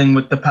of dealing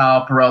with the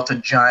Powell Peralta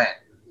giant,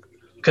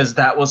 because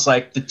that was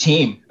like the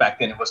team back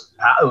then. It was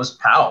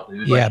Powell,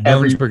 dude. Yeah, like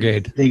Bones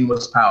Brigade. Everything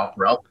was Powell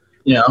Peralta.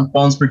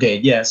 Bones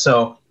Brigade. Yeah,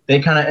 so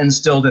they kind of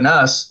instilled in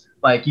us,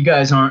 like, you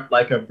guys aren't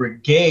like a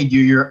brigade.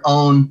 You're your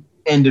own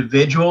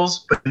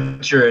individuals,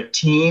 but you're a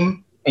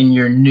team. And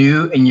you're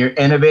new and you're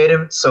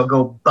innovative, so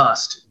go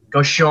bust.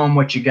 Go show them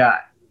what you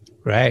got.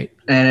 Right.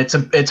 And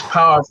it's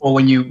powerful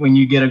when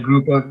you get a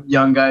group of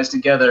young guys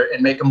together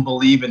and make them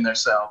believe in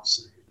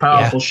themselves.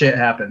 Powerful shit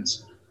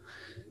happens.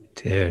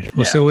 Dude.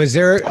 Well, so was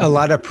there a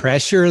lot of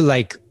pressure?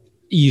 Like,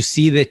 you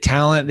see the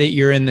talent that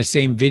you're in the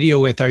same video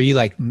with, are you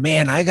like,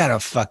 man, I gotta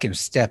fucking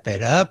step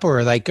it up?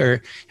 Or like,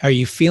 are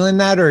you feeling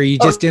that, or are you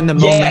just in the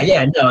moment?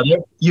 Yeah, no,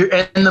 you're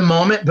in the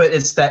moment, but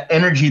it's that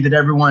energy that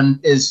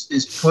everyone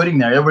is putting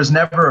there. There was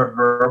never a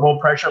verbal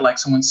pressure, like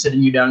someone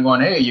sitting you down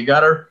going, hey, you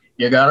gotta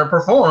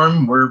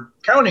perform, we're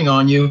counting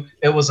on you.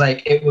 It was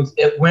like,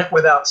 it went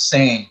without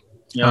saying.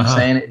 You know what I'm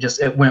saying?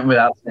 It went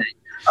without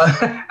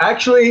saying.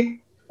 Actually,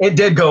 it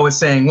did go with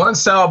saying.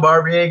 Once Sal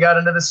Barbier got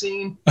into the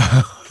scene,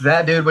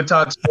 that dude would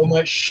talk so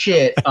much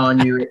shit on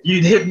you if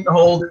you didn't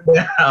hold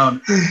it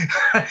down.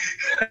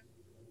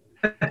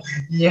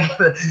 Yeah,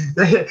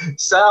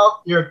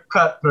 Sal, you're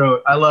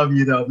cutthroat. I love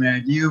you though,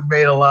 man. You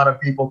made a lot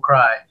of people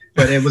cry,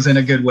 but it was in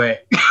a good way.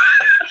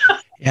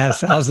 Yeah,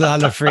 Sal's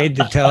not afraid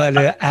to tell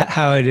it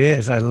how it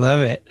is. I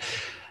love it.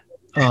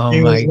 Oh,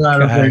 he was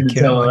not afraid to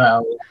tell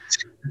it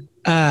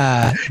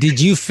how.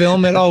 Did you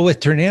film it all with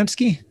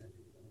Ternansky?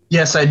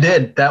 Yes, I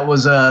did. That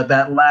was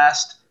that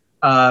last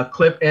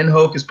clip in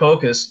Hocus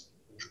Pocus.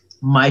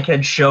 Mike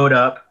had showed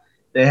up.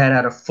 They had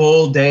a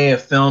full day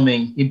of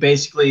filming. He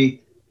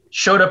basically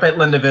showed up at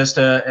Linda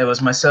Vista. It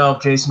was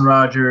myself, Jason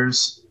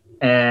Rogers,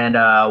 and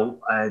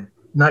I'm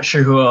not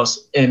sure who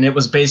else. And it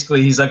was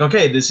basically, he's like,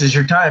 okay, this is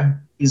your time.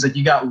 He's like,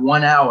 you got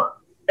 1 hour.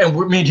 And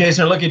me and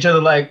Jason are looking at each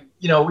other like,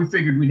 we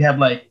figured we'd have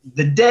like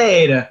the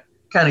day to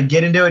kind of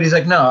get into it. He's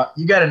like, no,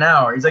 you got an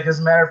hour. He's like,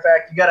 as a matter of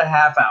fact, you got a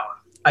half hour.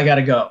 I got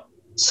to go.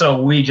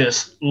 So we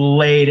just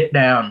laid it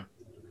down,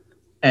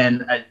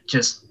 and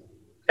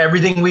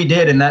everything we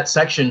did in that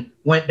section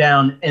went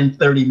down in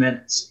 30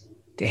 minutes.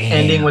 Damn.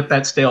 Ending with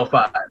that stale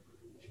 5.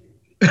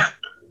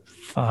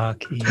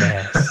 Fuck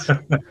yes.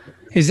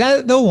 Is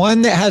that the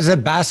one that has a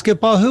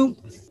basketball hoop?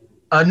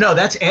 No,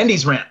 that's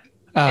Andy's ramp.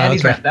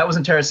 Andy's okay. ramp. That was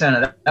in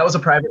Terrasana. That was a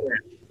private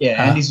ramp.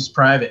 Yeah, Andy's was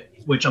private,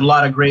 which a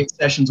lot of great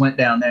sessions went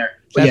down there.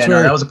 But that's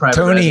where that was a private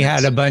Tony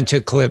residence. had a bunch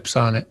of clips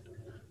on it.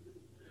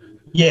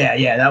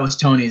 Yeah, that was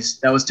Tony's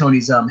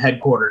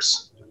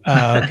headquarters.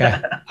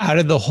 Okay. Out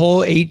of the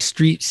whole 8th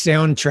Street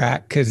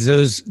soundtrack, because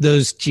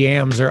those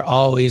jams are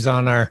always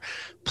on our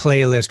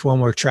playlist when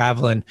we're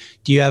traveling.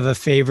 Do you have a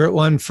favorite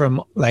one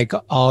from like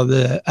all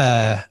the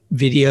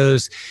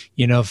videos?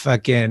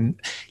 Fucking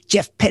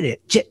Jeff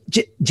Pettit,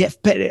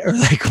 Jeff Pettit, or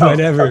like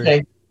whatever.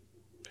 Okay.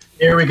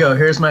 Here we go.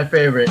 Here's my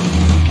favorite.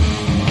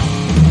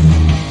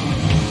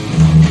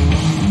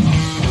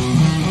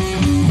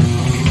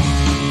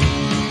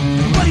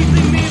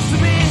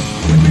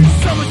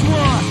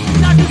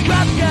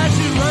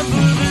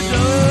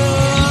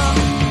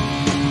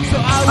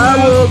 I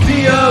will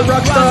be a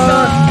rock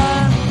star,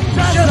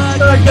 just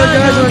like the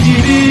guys on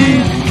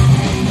TV.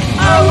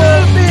 I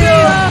will be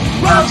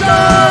a rock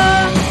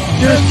star,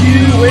 just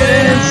you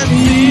and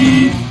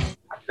Steve.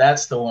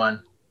 That's the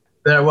one.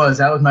 That was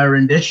my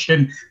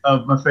rendition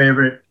of my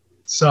favorite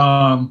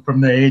song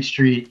from the H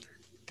Street.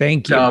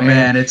 Thank you. Oh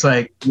man, it's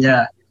like,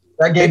 yeah,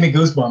 that gave me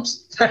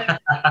goosebumps.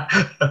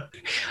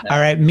 All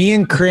right, me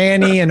and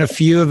Cranny and a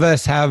few of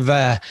us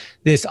have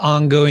this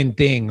ongoing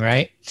thing,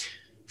 right?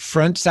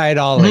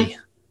 Frontside ollie. Mm-hmm.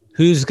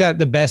 Who's got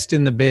the best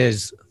in the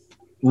biz?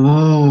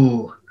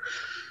 Ooh.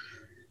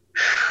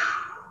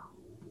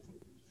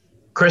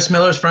 Chris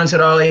Miller's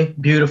frontside ollie,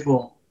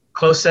 beautiful.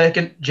 Close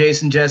second,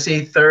 Jason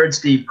Jesse. Third,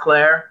 Steve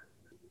Clare.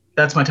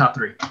 That's my top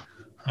 3.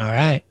 All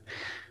right.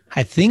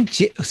 I think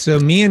so.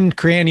 Me and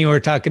Cranny were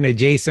talking to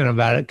Jason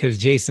about it because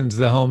Jason's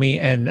the homie,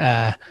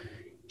 and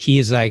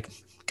he's like,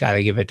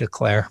 "Gotta give it to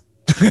Claire."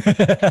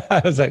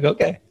 I was like,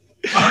 "Okay."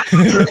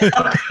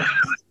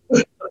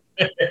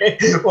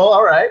 Well,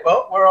 all right.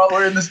 Well,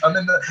 we're in this.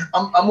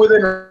 I'm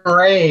within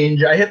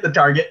range. I hit the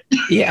target.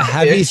 Yeah.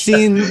 Have you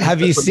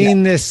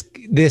seen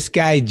this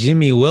guy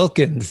Jimmy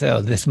Wilkins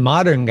though? This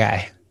modern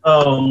guy.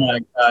 Oh my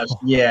gosh.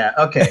 Yeah.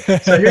 Okay.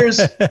 So here's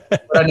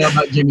what I know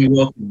about Jimmy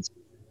Wilkins.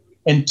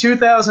 In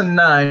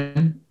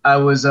 2009, I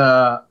was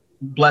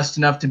blessed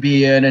enough to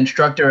be an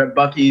instructor at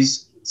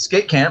Bucky's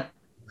skate camp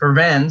for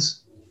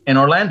Vans in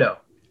Orlando.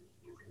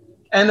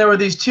 And there were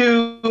these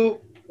two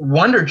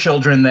wonder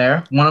children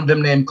there, one of them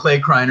named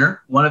Clay Kreiner,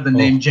 one of them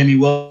named Jimmy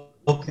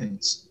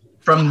Wilkins.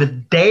 From the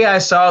day I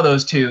saw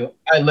those two,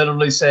 I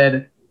literally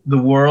said, the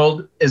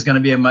world is going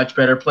to be a much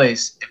better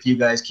place if you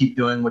guys keep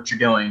doing what you're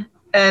doing.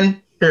 And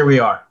here we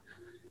are.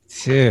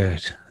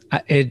 Dude.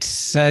 It's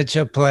such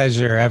a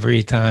pleasure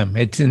every time.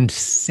 It's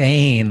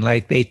insane.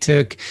 Like it's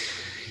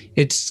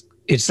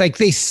like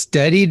they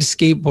studied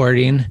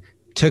skateboarding,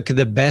 took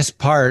the best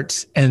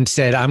parts and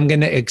said, I'm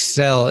going to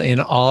excel in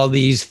all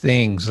these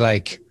things.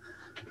 Like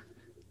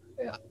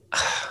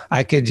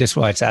I could just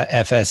watch that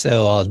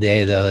FSO all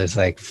day though. It's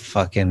like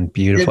fucking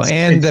beautiful.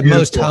 It's the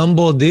most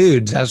humble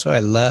dudes. That's what I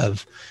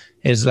love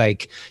is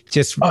like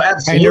just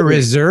kind of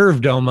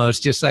reserved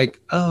almost just like,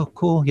 oh,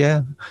 cool.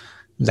 Yeah.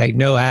 Like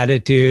no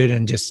attitude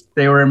and just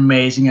they were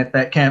amazing at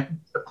that camp.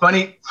 The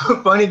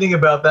funny thing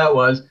about that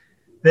was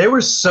they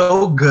were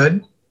so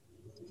good.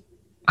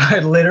 I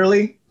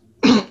literally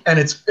and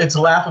it's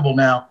laughable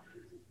now.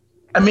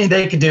 I mean,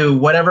 they could do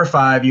whatever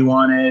 5 you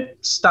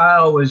wanted.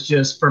 Style was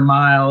just for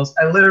miles.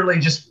 I literally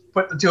just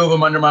put the two of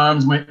them under my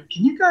arms and went,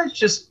 can you guys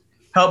just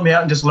help me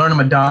out and just learn a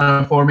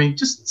Madonna for me?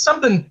 Just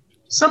something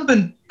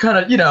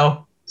kind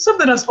of,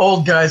 something us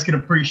old guys can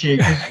appreciate.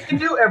 You can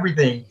do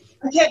everything.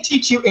 I can't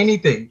teach you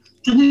anything.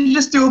 Can you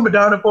just do a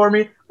Madonna for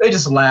me? They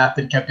just laughed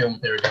and kept doing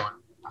what they were doing.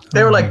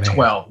 They were like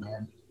 12,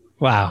 man.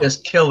 Wow.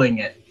 Just killing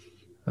it.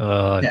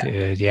 Oh, yeah.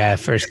 Dude. Yeah.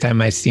 First time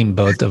I seen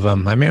both of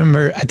them.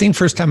 I think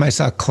first time I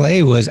saw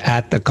Clay was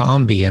at the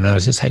Combi and I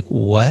was just like,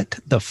 what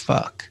the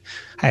fuck?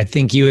 I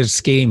think he was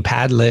skating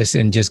padless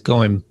and just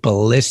going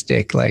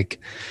ballistic,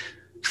 like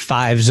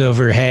 5s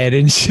overhead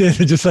and shit.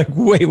 Just like,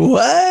 wait,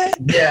 what?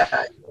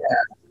 Yeah.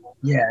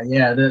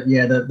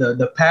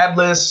 The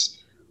padless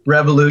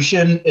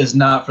revolution is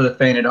not for the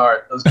faint at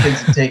heart. Those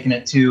kids have taken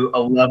it to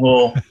a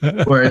level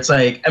where it's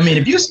like, I mean,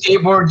 if you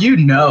skateboard,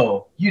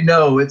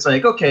 it's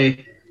like,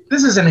 okay,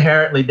 this is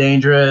inherently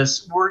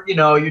dangerous.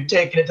 You're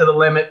taking it to the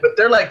limit, but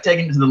they're like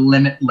taking it to the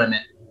limit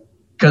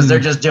because they're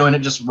just doing it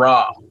just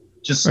raw.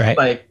 Just right.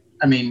 Like,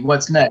 I mean,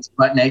 what's next?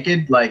 Butt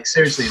naked? Like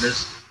seriously,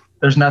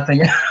 there's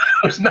nothing,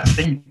 there's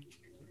nothing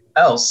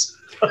else.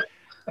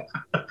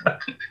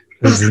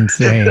 It's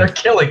insane. They're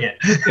killing it.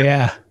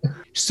 Yeah.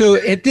 So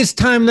at this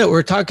time that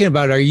we're talking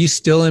about, are you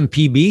still in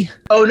PB?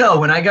 Oh, no.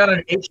 When I got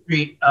on H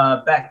Street,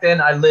 back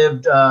then I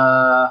lived,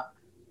 I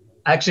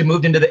actually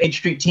moved into the H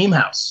Street team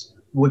house,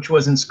 which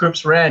was in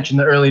Scripps Ranch in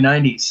the early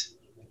 90s.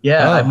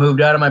 Yeah, I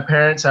moved out of my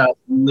parents' house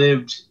and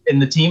lived in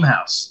the team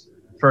house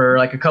for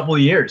like a couple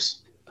of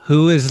years.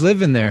 Who is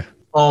living there?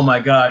 Oh,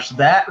 my gosh.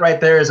 That right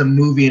there is a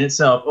movie in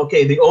itself.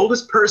 Okay, the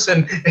oldest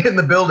person in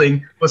the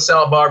building was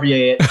Sal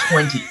Barbier at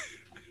 20.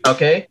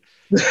 Okay?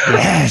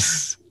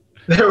 Yes.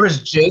 There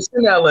was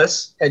Jason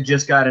Ellis had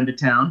just got into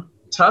town,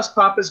 Tuss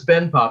Pappas,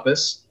 Ben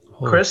Pappas,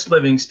 Chris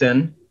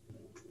Livingston.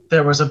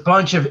 There was a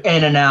bunch of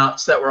in and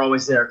outs that were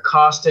always there.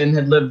 Costin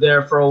had lived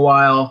there for a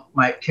while.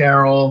 Mike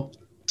Carroll,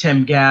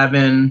 Tim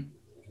Gavin,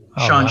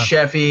 Sean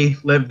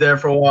Sheffy lived there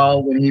for a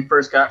while. When he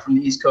first got from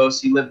the East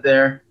Coast, he lived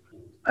there.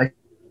 I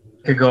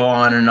could go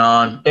on and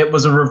on. It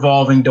was a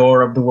revolving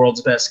door of the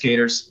world's best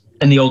skaters,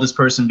 and the oldest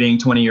person being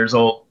 20 years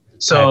old.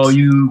 So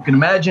you can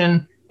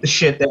imagine the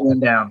shit that went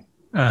down.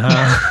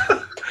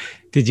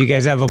 Did you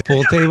guys have a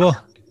pool table?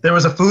 There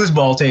was a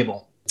foosball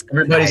table.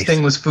 Everybody's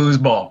thing was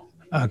foosball.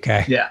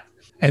 Okay. Yeah.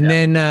 And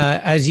then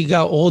as you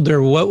got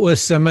older, what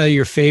was some of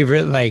your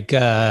favorite, like,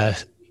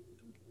 what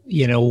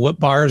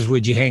bars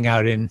would you hang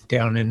out in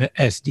down in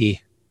SD?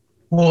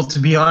 Well, to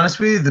be honest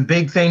with you, the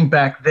big thing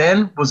back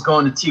then was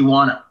going to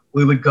Tijuana.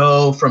 We would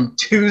go from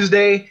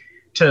Tuesday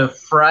to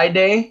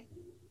Friday.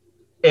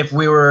 If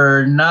we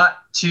were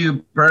not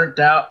too burnt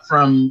out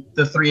from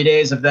the 3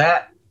 days of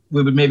that,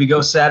 we would maybe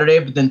go Saturday,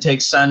 but then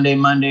take Sunday,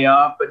 Monday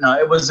off. But no,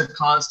 it was a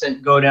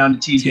constant go down to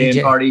TJ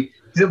and party.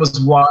 It was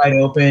wide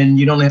open.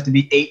 You'd only have to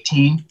be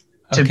 18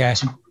 to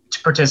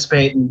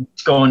participate and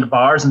go into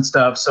bars and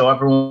stuff. So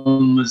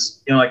everyone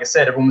was, like I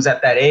said, everyone was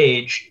at that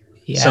age.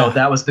 Yeah. So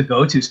that was the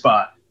go-to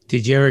spot.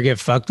 Did you ever get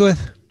fucked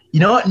with? You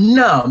know what?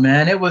 No,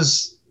 man. It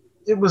was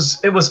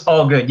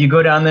all good. You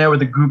go down there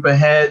with a group of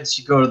heads,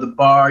 you go to the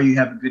bar, you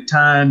have a good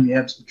time, you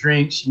have some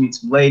drinks, you meet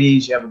some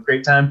ladies, you have a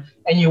great time,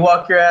 and you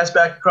walk your ass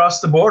back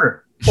across the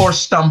border or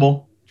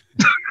stumble.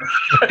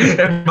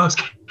 In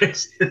most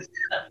cases.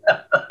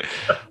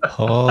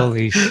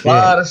 Holy A shit.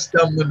 lot of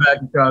stumbling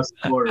back across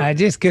the border. I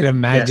just could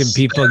imagine Yes.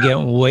 people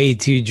getting way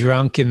too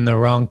drunk in the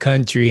wrong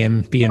country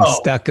and being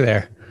stuck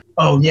there.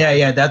 Oh,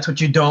 yeah. That's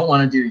what you don't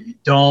want to do. You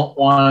don't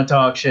want to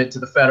talk shit to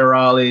the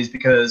federales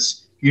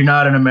because you're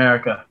not in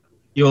America.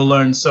 You'll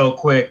learn so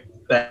quick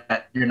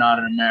that you're not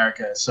in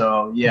America.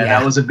 So, yeah,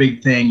 that was a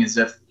big thing is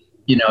if,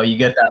 you know, you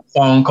get that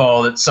phone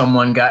call that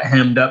someone got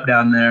hemmed up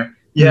down there,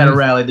 you had to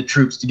rally the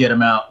troops to get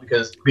them out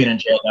because being in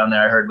jail down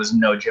there, I heard, was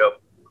no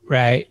joke.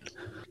 Right.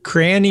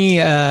 Cranny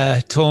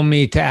told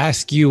me to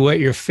ask you what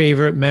your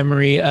favorite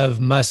memory of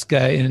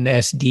Muska in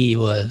SD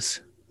was.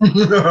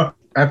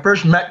 I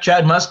first met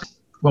Chad Musk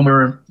when we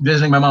were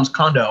visiting my mom's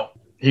condo.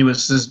 He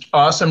was this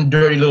awesome,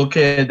 dirty little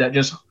kid that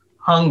just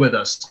hung with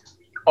us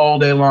all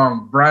day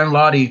long. Brian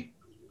Lottie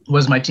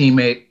was my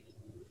teammate,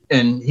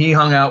 and he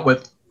hung out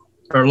with,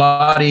 or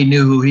Lottie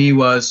knew who he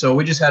was, so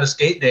we just had a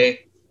skate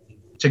day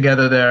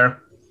together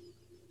there,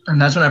 and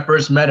that's when I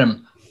first met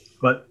him.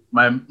 But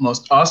my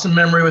most awesome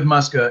memory with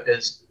Muska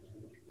is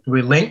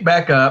we linked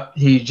back up.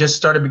 He just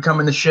started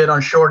becoming the shit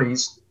on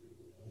shorties,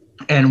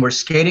 and we're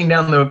skating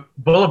down the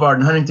boulevard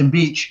in Huntington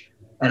Beach,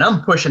 and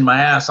I'm pushing my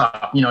ass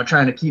off, you know,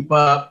 trying to keep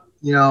up,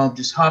 you know,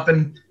 just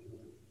hopping.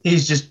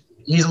 He's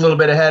a little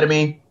bit ahead of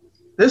me.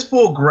 This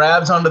fool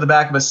grabs onto the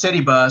back of a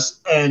city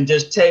bus and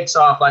just takes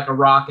off like a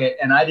rocket,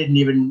 and I didn't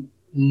even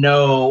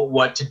know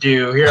what to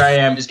do. Here I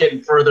am just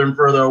getting further and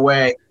further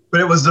away. But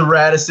it was the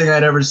raddest thing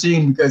I'd ever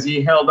seen because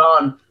he held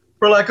on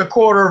for like a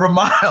quarter of a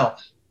mile.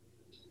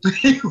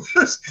 He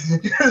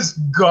was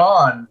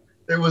gone.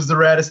 It was the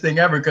raddest thing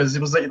ever because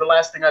it was like the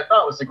last thing I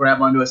thought was to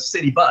grab onto a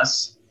city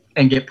bus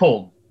and get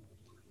pulled.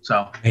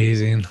 So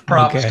amazing.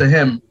 Props to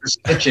him for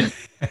stitching,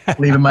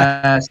 leaving my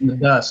ass in the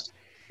dust.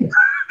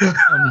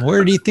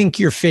 Where do you think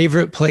your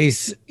favorite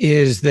place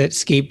is that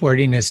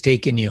skateboarding has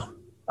taken you?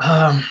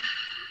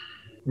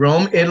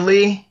 Rome,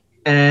 Italy,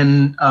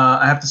 and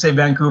I have to say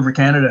Vancouver,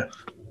 Canada.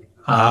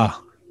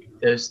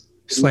 There's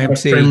Slam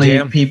City friendly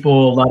Jam.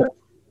 people.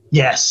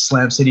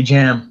 Slam City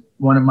Jam,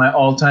 one of my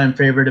all-time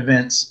favorite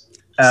events.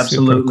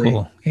 Absolutely. Super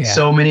cool. Yeah.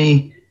 So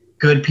many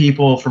good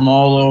people from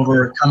all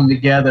over come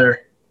together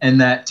in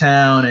that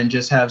town and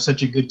just have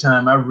such a good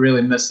time. I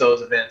really miss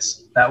those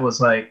events. That was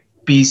like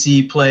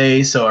BC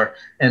Place or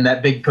in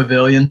that big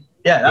pavilion.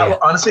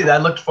 Honestly, I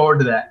looked forward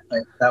to that.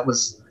 Like that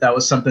was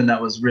something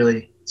that was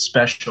really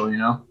special, you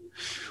know.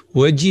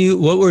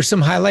 What were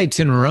some highlights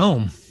in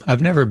Rome?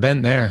 I've never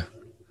been there.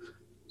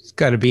 It's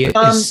got to be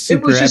it's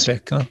super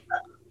epic, huh?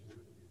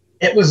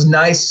 It was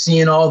nice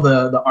seeing all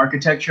the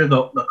architecture,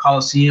 the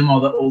Colosseum,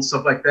 all the old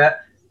stuff like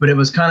that. But it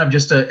was kind of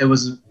just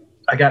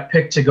I got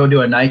picked to go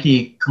do a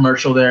Nike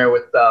commercial there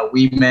with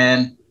Wee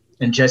Man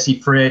and Jesse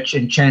Fritsch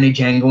and Channy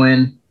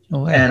Jangwin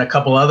and a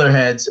couple other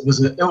heads. It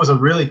was a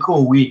really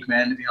cool week,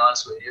 man, to be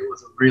honest with you. It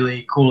was a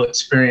really cool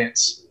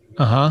experience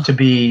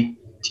to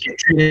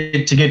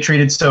get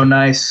treated so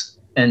nice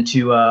and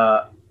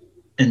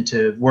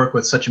to work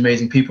with such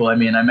amazing people. I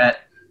mean, I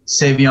met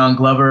Savion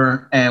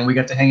Glover, and we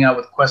got to hang out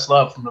with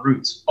Questlove from The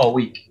Roots all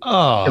week.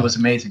 Oh, it was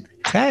amazing.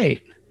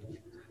 Hey,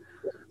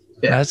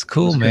 that's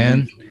cool,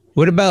 man.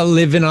 What about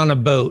living on a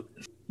boat?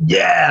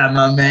 Yeah,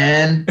 my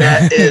man.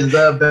 That is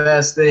the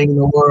best thing in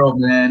the world,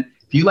 man.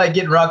 If you like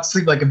getting rocked to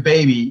sleep like a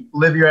baby,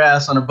 live your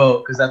ass on a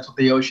boat because that's what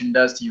the ocean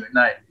does to you at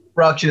night.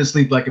 Rocks you to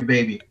sleep like a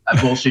baby.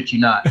 I bullshit you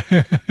not.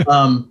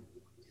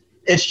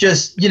 It's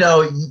just, you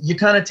know, you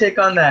kind of take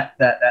on that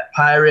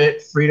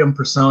pirate freedom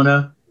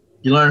persona.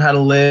 You learn how to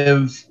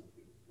live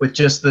with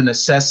just the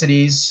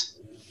necessities.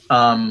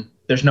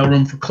 There's no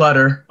room for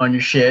clutter on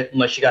your shit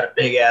unless you got a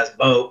big ass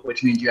boat,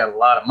 which means you got a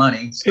lot of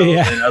money. So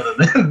then other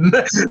than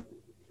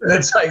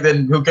it's like,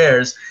 then who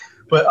cares?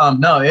 But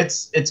no,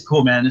 it's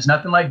cool, man. There's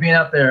nothing like being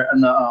out there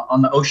on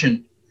the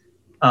ocean.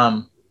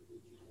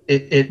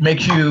 It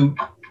makes you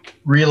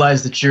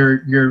realize that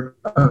you're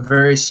a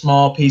very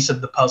small piece of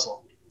the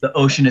puzzle. The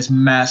ocean is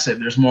massive.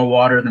 There's more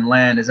water than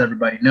land, as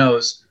everybody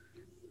knows.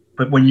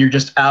 But when you're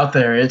just out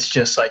there, it's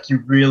just like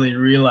you really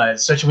realize,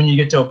 especially when you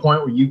get to a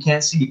point where you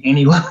can't see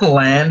any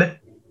land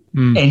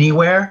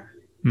anywhere,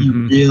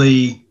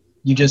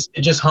 it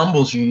just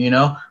humbles you, you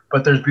know?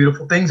 But there's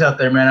beautiful things out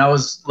there, man. I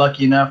was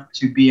lucky enough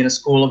to be in a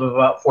school of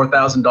about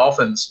 4,000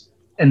 dolphins.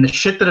 And the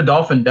shit that a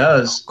dolphin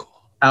does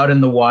out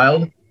in the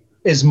wild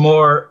is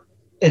more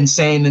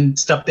insane than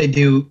stuff they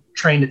do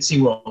trained at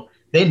SeaWorld.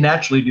 They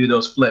naturally do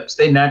those flips.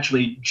 They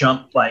naturally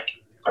jump like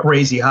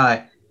crazy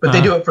high. But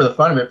they do it for the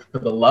fun of it, for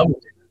the love of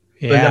it.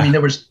 Yeah. But, I mean,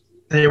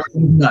 they were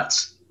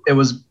nuts. It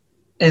was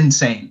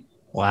insane.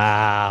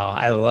 Wow.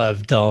 I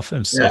love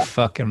dolphins so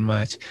fucking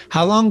much.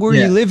 How long were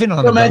you living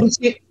on the boat?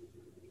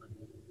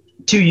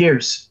 2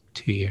 years.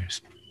 2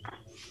 years.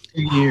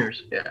 2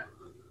 years, yeah.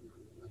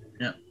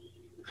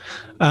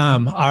 All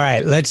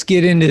right, let's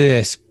get into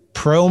this.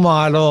 Pro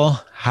model,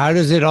 how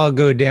does it all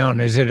go down?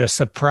 Is it a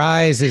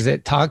surprise? Is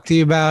it talked to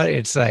you about?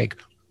 It's like...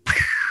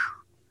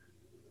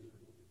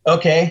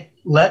 Okay,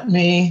 let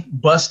me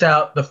bust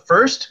out the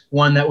first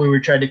one that we were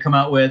trying to come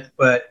out with,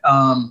 but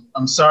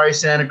I'm sorry,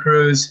 Santa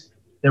Cruz.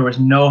 There was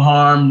no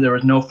harm. There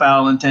was no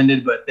foul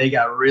intended, but they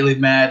got really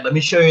mad. Let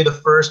me show you the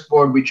first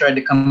board we tried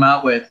to come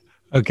out with.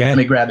 Okay. Let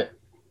me grab it.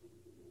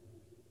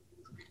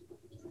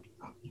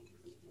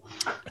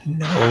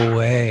 No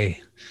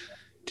way.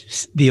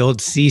 Just the old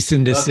cease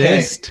and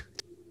desist.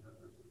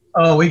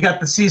 Oh, we got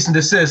the cease and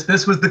desist.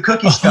 This was the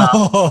cookie stop.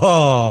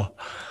 Oh,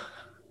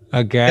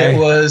 okay. It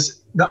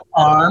was the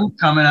arm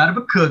coming out of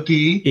a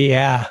cookie.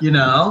 Yeah. You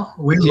know,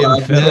 we Jim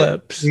loved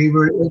Phillips. it. We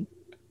were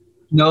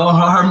no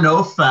harm,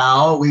 no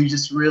foul. We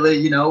just really,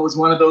 you know, it was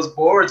one of those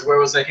boards where it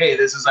was like, hey,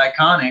 this is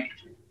iconic.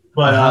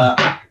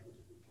 But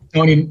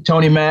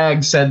Tony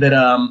Mag said that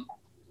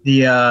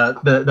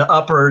the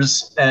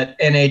uppers at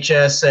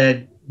NHS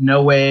said,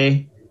 no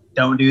way,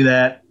 don't do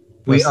that.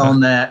 We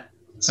own that.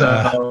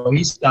 So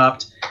he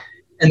stopped.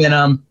 And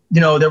then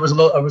you know, there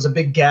was a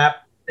big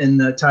gap in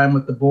the time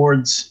with the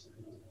boards.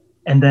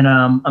 And then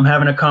I'm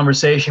having a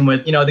conversation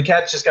with, you know, the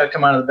cat's just got to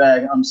come out of the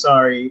bag. I'm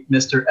sorry,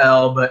 Mr.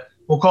 L, but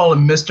we'll call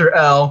him Mr.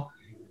 L.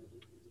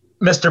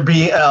 Mr.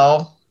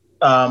 BL,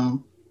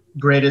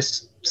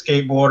 greatest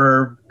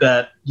skateboarder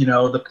that, you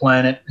know, the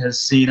planet has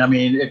seen. I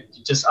mean,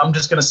 I'm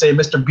just going to say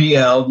Mr.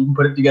 BL. You can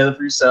put it together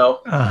for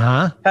yourself.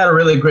 Had a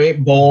really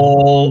great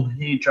bowl.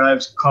 He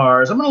drives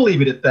cars. I'm going to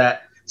leave it at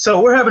that. So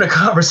we're having a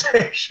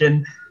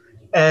conversation,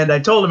 and I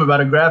told him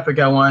about a graphic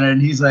I wanted, and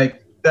he's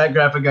like, that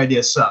graphic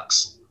idea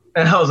sucks.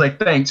 And I was like,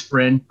 thanks,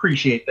 friend.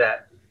 Appreciate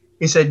that.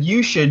 He said,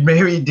 you should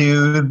maybe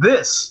do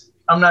this.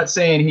 I'm not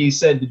saying he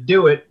said to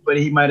do it, but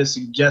he might have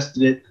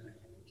suggested it.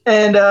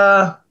 And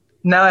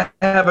now I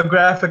have a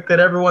graphic that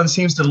everyone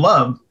seems to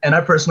love, and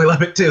I personally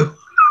love it too.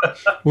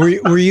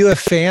 Were you a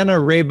fan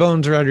of Ray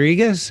Bones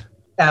Rodriguez?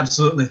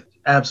 Absolutely.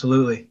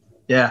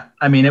 Yeah.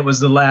 I mean, it was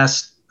the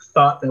last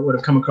thought that would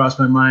have come across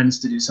my mind is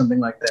to do something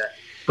like that.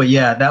 But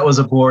yeah, that was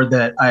a board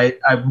that I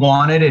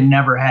wanted and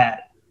never had.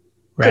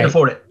 Couldn't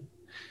afford it.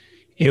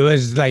 It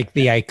was like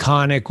the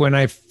iconic, when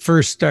I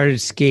first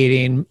started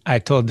skating, I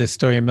told this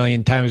story a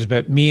million times,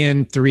 but me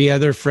and 3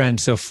 other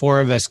friends, so 4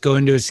 of us, go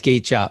into a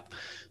skate shop.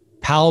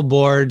 PAL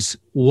boards,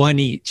 1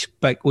 each,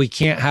 but we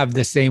can't have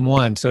the same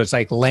one. So it's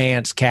like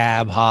Lance,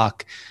 Cab,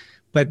 Hawk.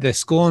 But the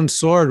Skull and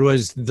Sword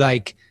was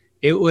like,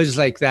 it was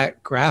like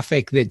that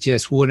graphic that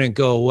just wouldn't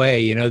go away.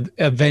 You know,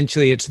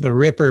 eventually it's the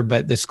Ripper,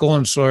 but the Skull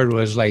and Sword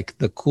was like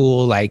the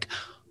cool, like,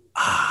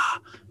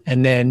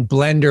 and then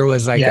Blender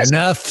was like,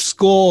 enough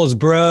skulls,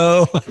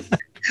 bro.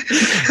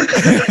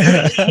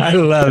 I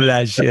love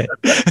that shit.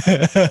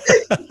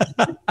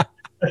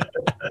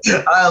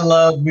 I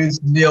love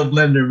Mr. Neil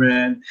Blender,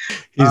 man.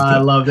 I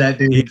love that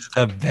dude. He's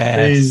the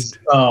best.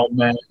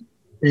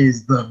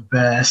 He's the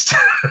best.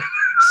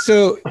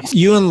 So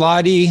you and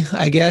Lottie,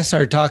 I guess,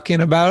 are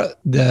talking about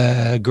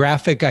the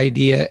graphic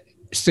idea.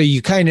 So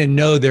you kind of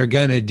know they're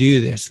gonna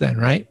do this, then,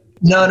 right?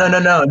 No,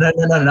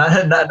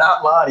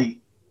 not Lottie.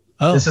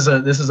 Oh, this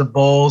is a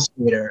bowl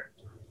skater.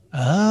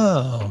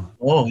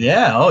 Oh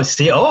yeah. Oh,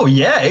 see. Oh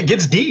yeah, it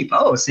gets deep.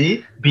 Oh,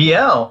 see,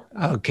 BL.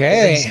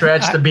 Okay.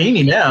 Stretch the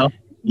beanie now.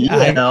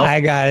 I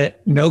got it.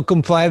 No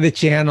comply the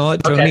channel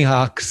at Tony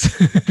Hawks.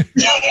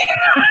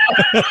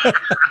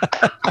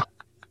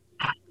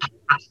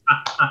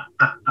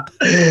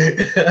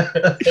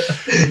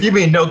 You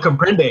mean no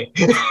comprende?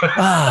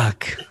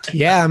 Fuck.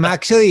 Yeah, I'm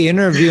actually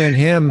interviewing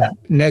him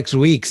next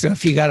week. So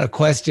if you got a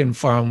question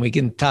for him, we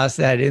can toss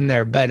that in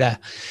there. But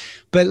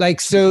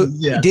like, so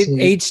did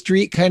 8th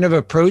Street kind of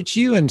approach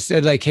you and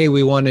said like, hey,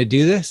 we want to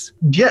do this?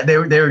 Yeah, they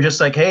were just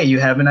like, hey, you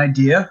have an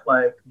idea?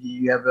 Like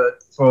you have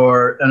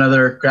for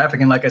another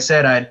graphic. And like I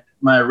said,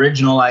 my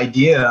original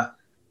idea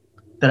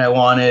that I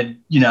wanted,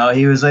 you know,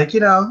 he was like, you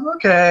know,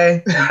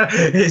 okay.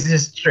 He's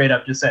just straight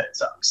up just said it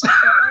sucks.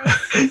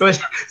 But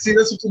see,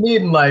 that's what you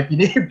need in life. You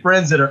need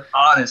friends that are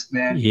honest,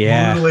 man.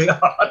 Yeah. Brutally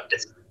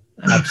honest.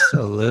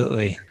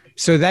 Absolutely.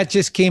 So that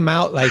just came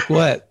out like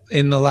what,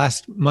 in the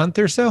last month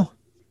or so?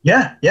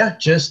 Yeah.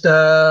 Just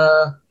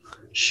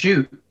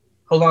shoot.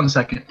 Hold on a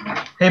second.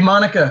 Hey,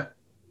 Monica,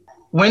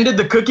 when did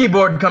the cookie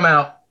board come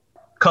out?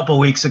 A couple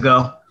weeks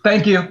ago.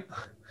 Thank you.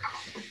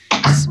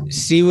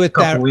 See, with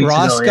that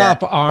Roscop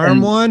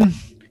arm one,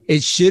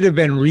 it should have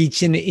been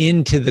reaching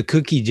into the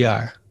cookie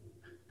jar.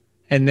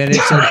 And then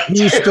it's like,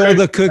 who stole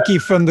the cookie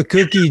from the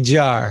cookie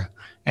jar?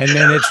 And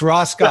then it's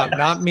Roscop,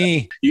 not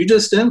me. You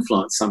just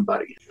influenced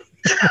somebody.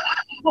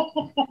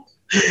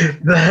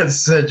 That's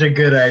such a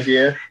good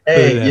idea.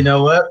 Hey, you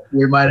know what?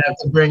 We might have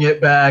to bring it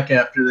back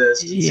after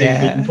this. See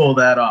if we can pull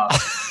that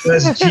off.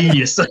 That's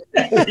genius.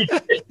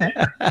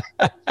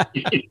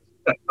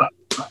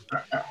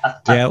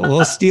 Yeah,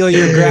 we'll steal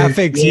your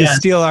graphics. You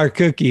steal our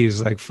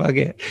cookies. Like, fuck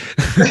it.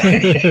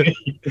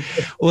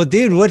 Well,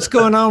 dude, what's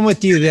going on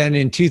with you then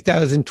in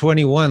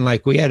 2021?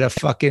 Like, we had a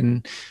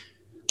fucking,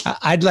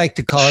 I'd like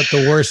to call it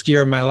the worst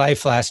year of my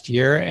life last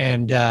year.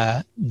 And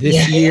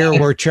this year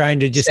we're trying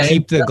to just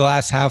keep the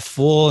glass half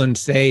full and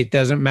say, it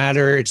doesn't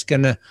matter.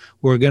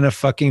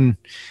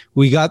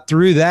 We got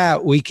through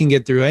that. We can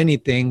get through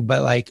anything.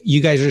 But like,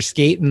 you guys are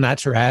skating.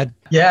 That's rad.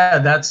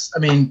 Yeah,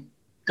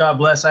 God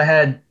bless. I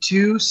had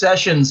 2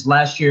 sessions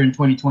last year in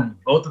 2020,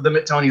 both of them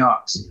at Tony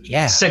Hawk's.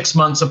 Yeah. 6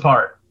 months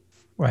apart.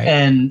 Right.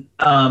 And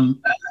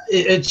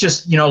it's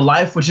just,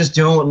 life was just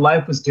doing what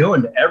life was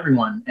doing to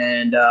everyone.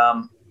 And,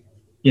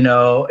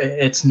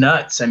 it's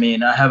nuts. I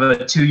mean, I have a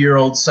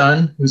 2-year-old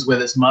son who's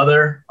with his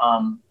mother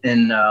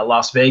in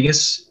Las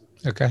Vegas.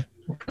 Okay.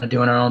 We're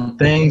doing our own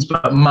things.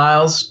 But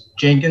Miles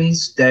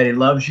Jenkins, Daddy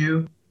loves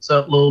you. What's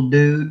up, little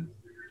dude?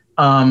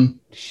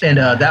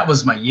 That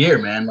was my year,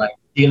 man. Like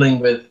dealing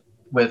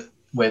with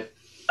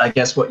I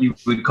guess what you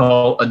would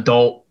call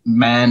adult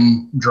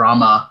man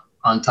drama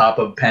on top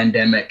of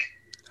pandemic.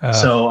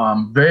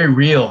 So very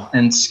real,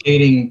 and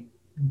skating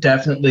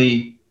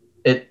definitely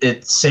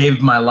it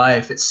saved my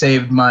life. It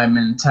saved my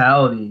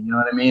mentality. You know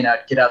what I mean?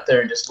 I'd get out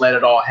there and just let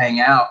it all hang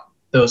out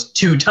those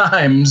 2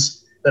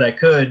 times that I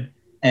could,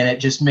 and it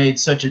just made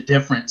such a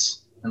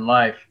difference in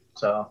life.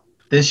 So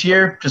this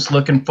year, just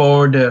looking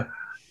forward to,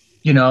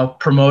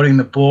 promoting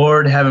the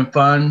board, having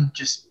fun,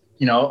 just,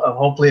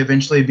 hopefully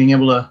eventually being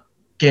able to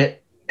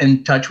get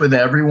in touch with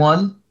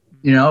everyone,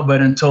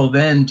 but until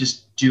then,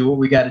 just do what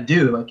we got to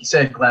do. Like you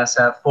said, glass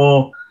half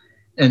full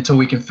until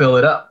we can fill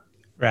it up.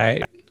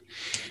 Right.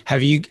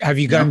 Have you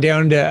gone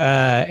down to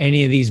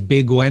any of these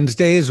big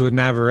Wednesdays with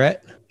Navarrete?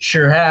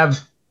 Sure have.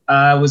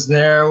 I was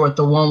there with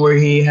the one where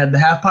he had the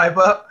half pipe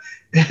up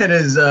in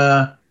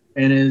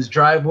his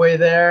driveway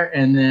there,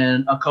 and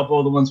then a couple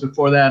of the ones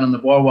before that on the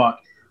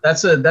boardwalk.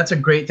 That's a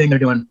great thing they're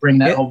doing. Bring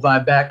that whole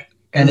vibe back.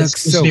 And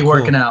it's supposed to be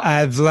working out.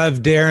 I've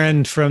loved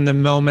Darren from the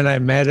moment I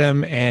met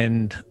him,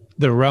 and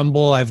the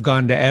Rumble. I've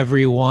gone to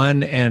every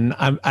one, and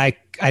I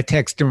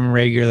text him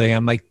regularly.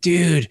 I'm like,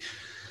 dude,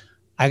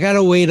 I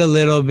gotta wait a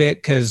little bit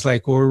because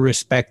like we're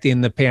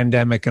respecting the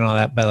pandemic and all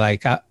that. But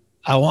like I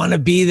want to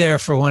be there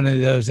for one of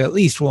those, at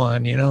least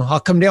one. I'll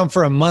come down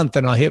for a month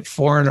and I'll hit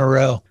 4 in a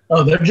row.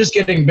 Oh, they're just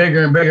getting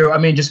bigger and bigger. I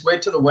mean, just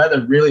wait till the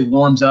weather really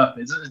warms up.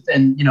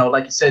 And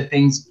like you said,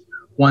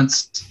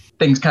 once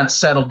things kind of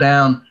settle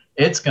down,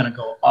 it's gonna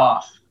go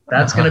off.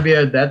 That's gonna be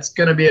a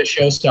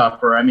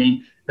showstopper. I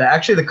mean,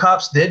 the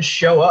cops did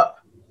show up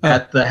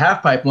at the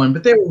half pipe one,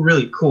 but they were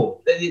really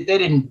cool. They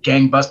didn't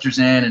gangbusters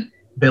in and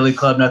Billy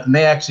Club nothing.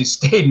 They actually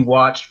stayed and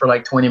watched for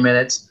like 20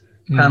 minutes,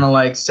 kind of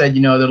like said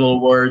their little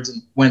words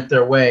and went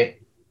their way.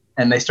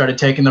 And they started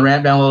taking the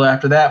ramp down a little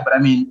after that. But I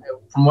mean,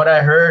 from what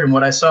I heard and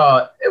what I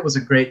saw, it was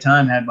a great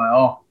time had by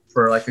all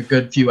for like a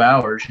good few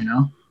hours.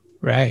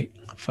 Right.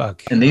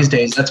 Fuck. And these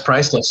days, that's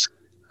priceless.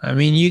 I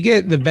mean, you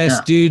get the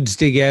best dudes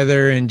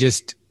together and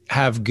just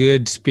have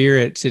good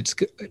spirits.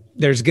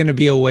 There's going to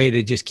be a way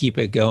to just keep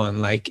it going.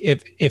 Like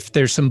if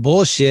there's some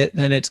bullshit,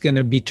 then it's going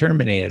to be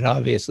terminated,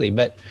 obviously.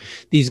 But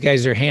these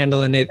guys are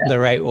handling it the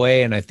right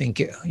way, and I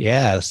think,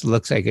 this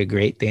looks like a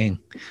great thing.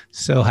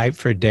 So hyped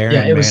for Darren.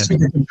 Yeah, it was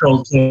super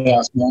controlled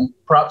chaos, man.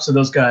 Props to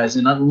those guys,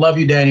 and I love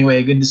you, Danny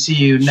Way. Good to see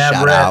you,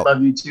 Navarrete.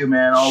 Love you too,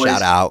 man. Always.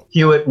 Shout out.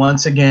 Hewitt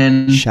once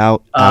again.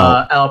 Shout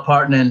out. Al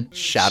Partnan.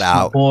 Shout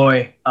out. My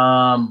boy,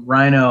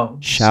 Rhino.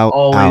 Shout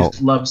always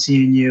out. Love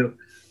seeing you.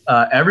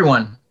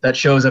 Everyone that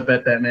shows up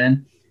at that,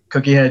 man.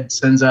 Cookie Head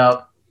sends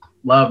out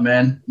love,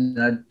 man.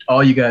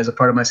 All you guys are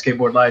part of my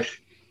skateboard life.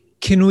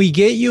 Can we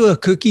get you a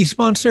cookie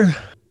sponsor?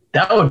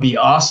 That would be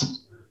awesome.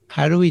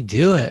 How do we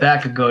do it?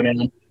 That could go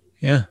down.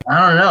 Yeah.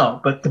 I don't know.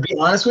 But to be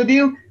honest with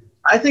you,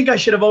 I think I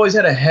should have always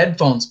had a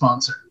headphone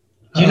sponsor.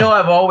 Do you know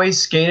I've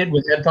always skated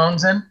with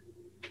headphones in?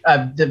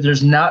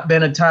 There's not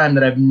been a time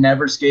that I've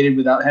never skated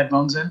without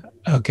headphones in.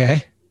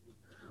 Okay.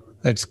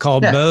 That's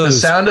called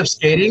Bose. The sound of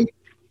skating.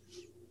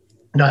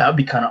 No, that would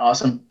be kind of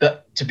awesome.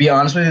 To be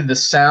honest with you, the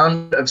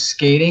sound of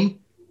skating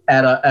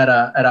at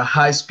a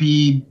high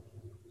speed,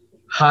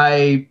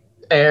 high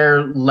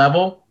air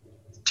level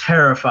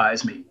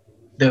terrifies me.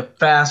 The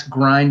fast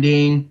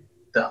grinding,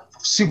 the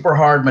super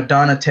hard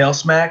Madonna tail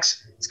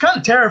smacks, it's kind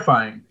of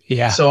terrifying.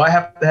 Yeah. So I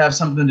have to have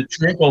something to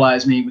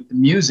tranquilize me with the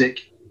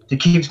music that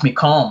keeps me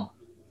calm.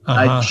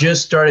 I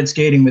just started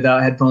skating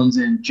without headphones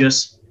in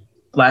just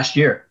last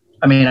year.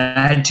 I mean,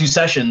 I had 2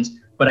 sessions,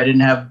 but I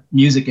didn't have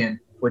music in.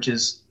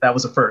 That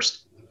was a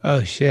first.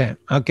 Oh shit.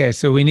 Okay.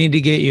 So we need to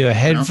get you a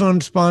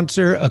headphone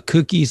sponsor, a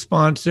cookie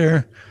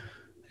sponsor,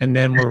 and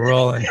then we're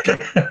rolling.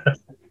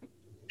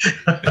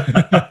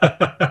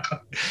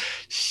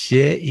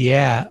 Shit.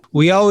 Yeah.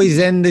 We always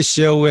end the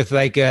show with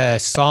like a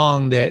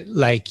song that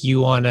like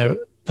you want to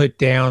put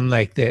down,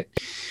 like that,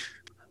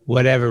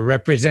 whatever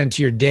represents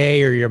your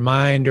day or your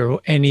mind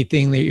or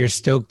anything that you're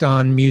stoked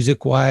on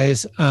music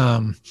wise.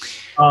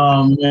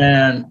 Oh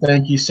man,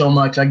 thank you so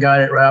much. I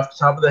got it right off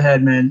the top of the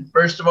head, man.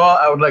 First of all,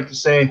 I would like to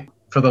say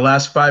for the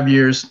last 5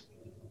 years,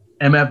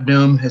 MF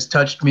Doom has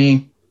touched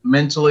me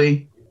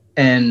mentally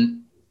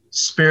and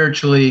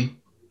spiritually.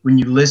 When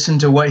you listen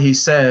to what he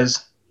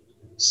says,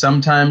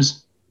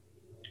 sometimes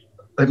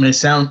it may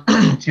sound,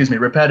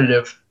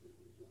 repetitive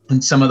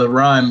in some of the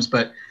rhymes,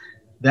 but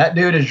that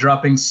dude is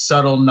dropping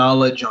subtle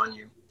knowledge on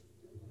you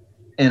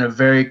in a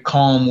very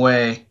calm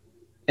way.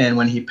 And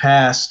when he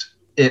passed,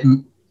 it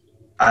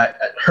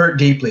hurt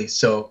deeply.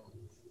 So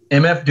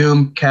MF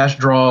Doom, Cash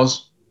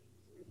Draws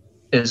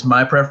is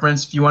my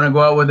preference if you want to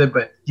go out with it,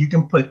 but you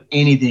can put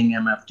anything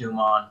MF Doom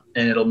on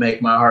and it'll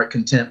make my heart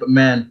content. But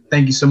man,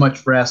 thank you so much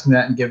for asking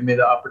that and giving me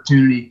the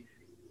opportunity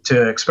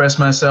to express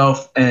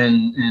myself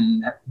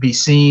and be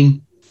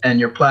seen, and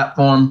your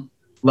platform.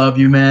 Love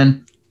you,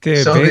 man.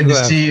 Dude, so good to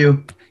see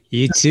you.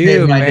 You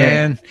too,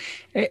 man.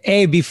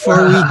 Hey,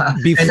 before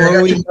we and I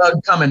got your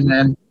mug coming,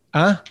 man.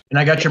 Huh? And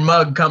I got your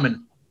mug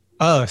coming.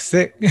 Oh,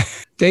 sick.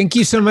 Thank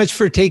you so much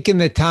for taking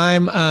the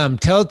time.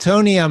 Tell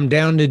Tony I'm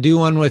down to do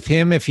one with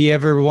him. If he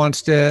ever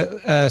wants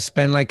to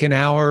spend like an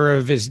hour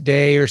of his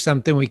day or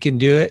something, we can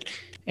do it.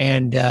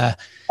 And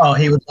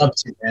he would love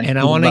to, man. And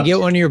I want to get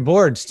one of your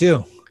boards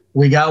too.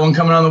 We got one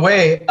coming on the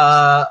way.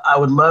 I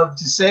would love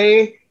to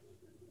say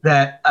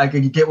that I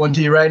could get one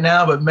to you right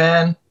now, but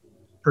man,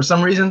 for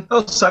some reason,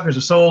 those suckers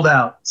are sold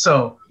out.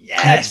 So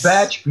next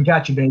batch, we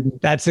got you, baby.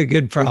 That's a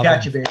good problem. We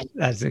got you, baby.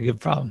 That's a good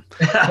problem.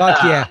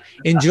 Fuck yeah.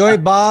 Enjoy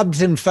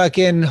Bob's and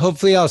fucking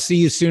hopefully I'll see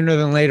you sooner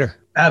than later.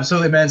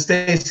 Absolutely, man.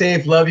 Stay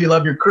safe. Love you.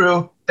 Love your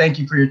crew. Thank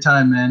you for your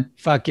time, man.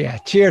 Fuck yeah.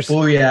 Cheers.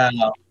 Oh, yeah.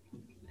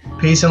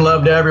 Peace and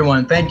love to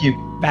everyone. Thank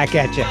you. Back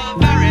at you.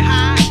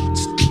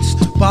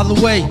 By the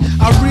way,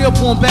 I re-up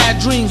on bad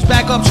dreams,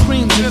 back up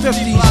screams in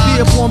 50s,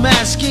 be up on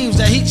mad schemes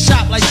that heat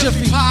shop like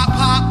Jiffy.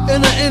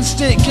 In an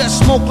instant, get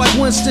smoked like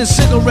Winston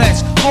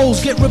cigarettes. Hoes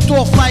get ripped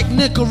off like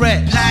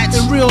Nicorette.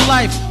 In real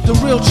life, the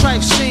real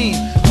trife scene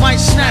might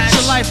snatch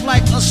your life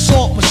like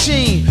assault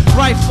machine.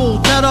 Rifle,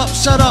 dead up,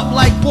 set up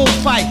like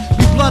bullfight.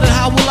 Be blooded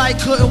how will I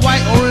couldn't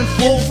white or in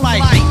full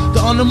flight.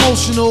 The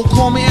unemotional,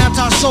 call me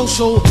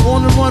antisocial.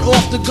 On the run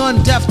off the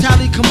gun, Death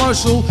Tally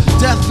commercial.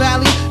 Death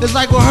Valley is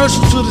like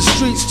rehearsal to the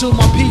streets till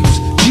my peeps.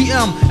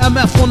 GM,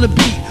 MF on the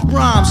beat,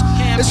 rhymes.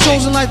 It's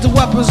chosen like the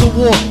weapons of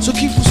war. So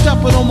keep from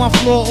stepping on my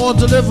floor or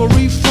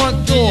delivery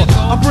front door.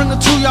 I bring it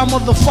to y'all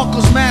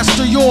motherfuckers,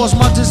 master yours.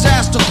 My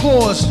disaster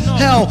cause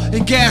hell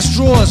in gas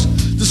drawers.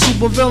 The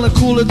super villain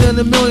cooler than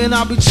a million.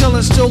 I'll be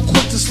chillin', still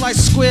quick to slice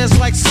squares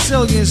like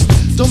Sicilians.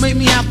 Don't make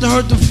me have to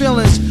hurt them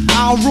feelings.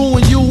 I'll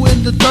ruin you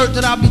in the dirt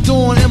that I be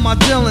doing in my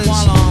dealings.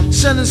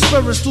 Sending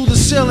spirits through the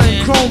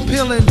ceiling, chrome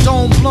peeling,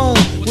 dome blown.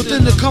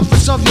 Within the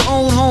comforts of your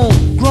own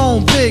home.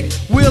 Grown, big,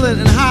 wheeling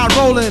and high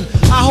rolling.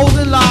 I hold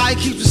and lie,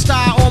 keep the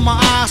style on my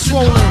eyes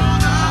swollen.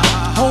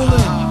 Holding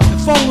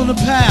and folding a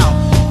pal,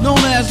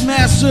 known as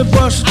massive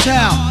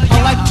versatile. I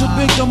like to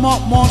big them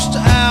up, monster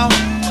owl.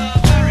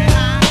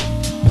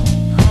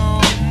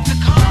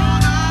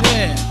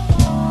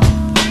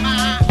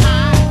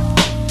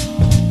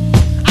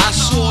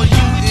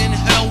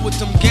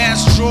 Them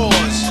gas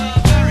drawers.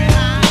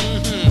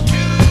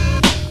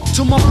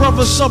 To my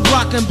brother Sub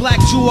Rock and Black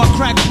Jew, I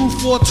crack proof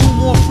for 2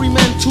 more free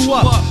men, 2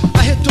 up.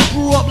 I hit the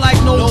brew up like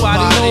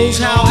nobody knows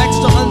how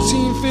extra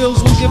unseen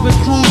feels when giving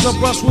crews a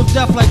brush with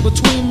death like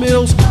between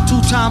meals.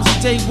 2 times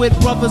a day with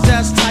brothers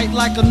as tight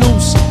like a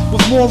noose.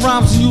 With more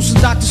rhymes than you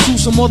and Dr.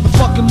 Seuss, a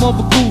motherfucking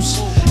mother goose.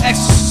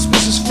 Extra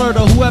suspicious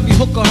flirter, whoever you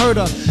hook or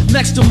herder.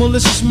 Next to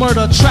malicious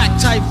murder, track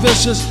type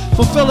vicious.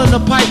 Fulfilling the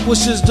pipe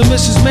wishes, the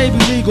missions may be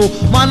legal.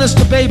 Minus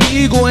the baby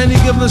eagle, any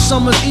given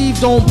summer's eve,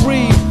 don't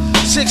breathe.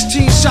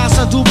 16 shots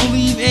I do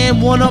believe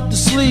and 1 up the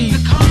sleeve.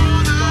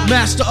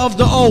 Master of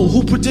the O,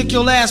 who predict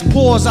your last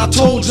pause. I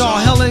told y'all,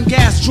 hell and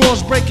gas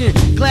drawers breaking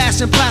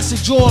glass and plastic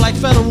jaw like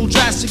federal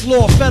drastic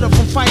law. Fed up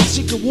from fighting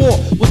secret war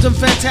with them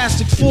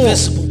fantastic 4.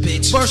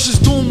 Versus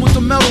doom with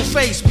the metal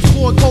face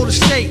before it go to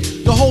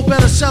state. The whole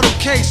better settle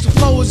case. The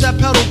flow is at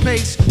pedal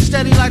pace,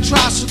 steady like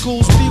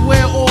tricycles.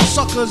 Beware all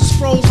suckers, it's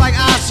froze like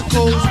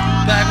icicles.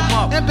 Bag them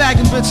up and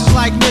bagging bitches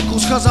like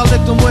nickels, cause I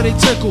lick them where they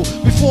tickle.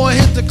 Before I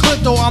hit the clip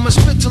though, I'ma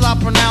spit till I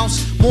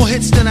pronounce more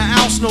hits than an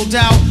ounce, no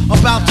doubt.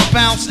 About to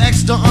bounce,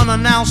 extra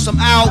unannounced, I'm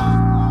out.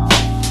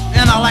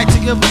 And I like to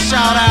give a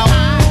shout out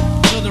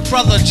to the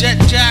brother Jet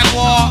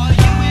Jaguar,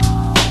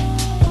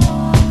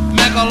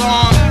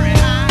 Megalon,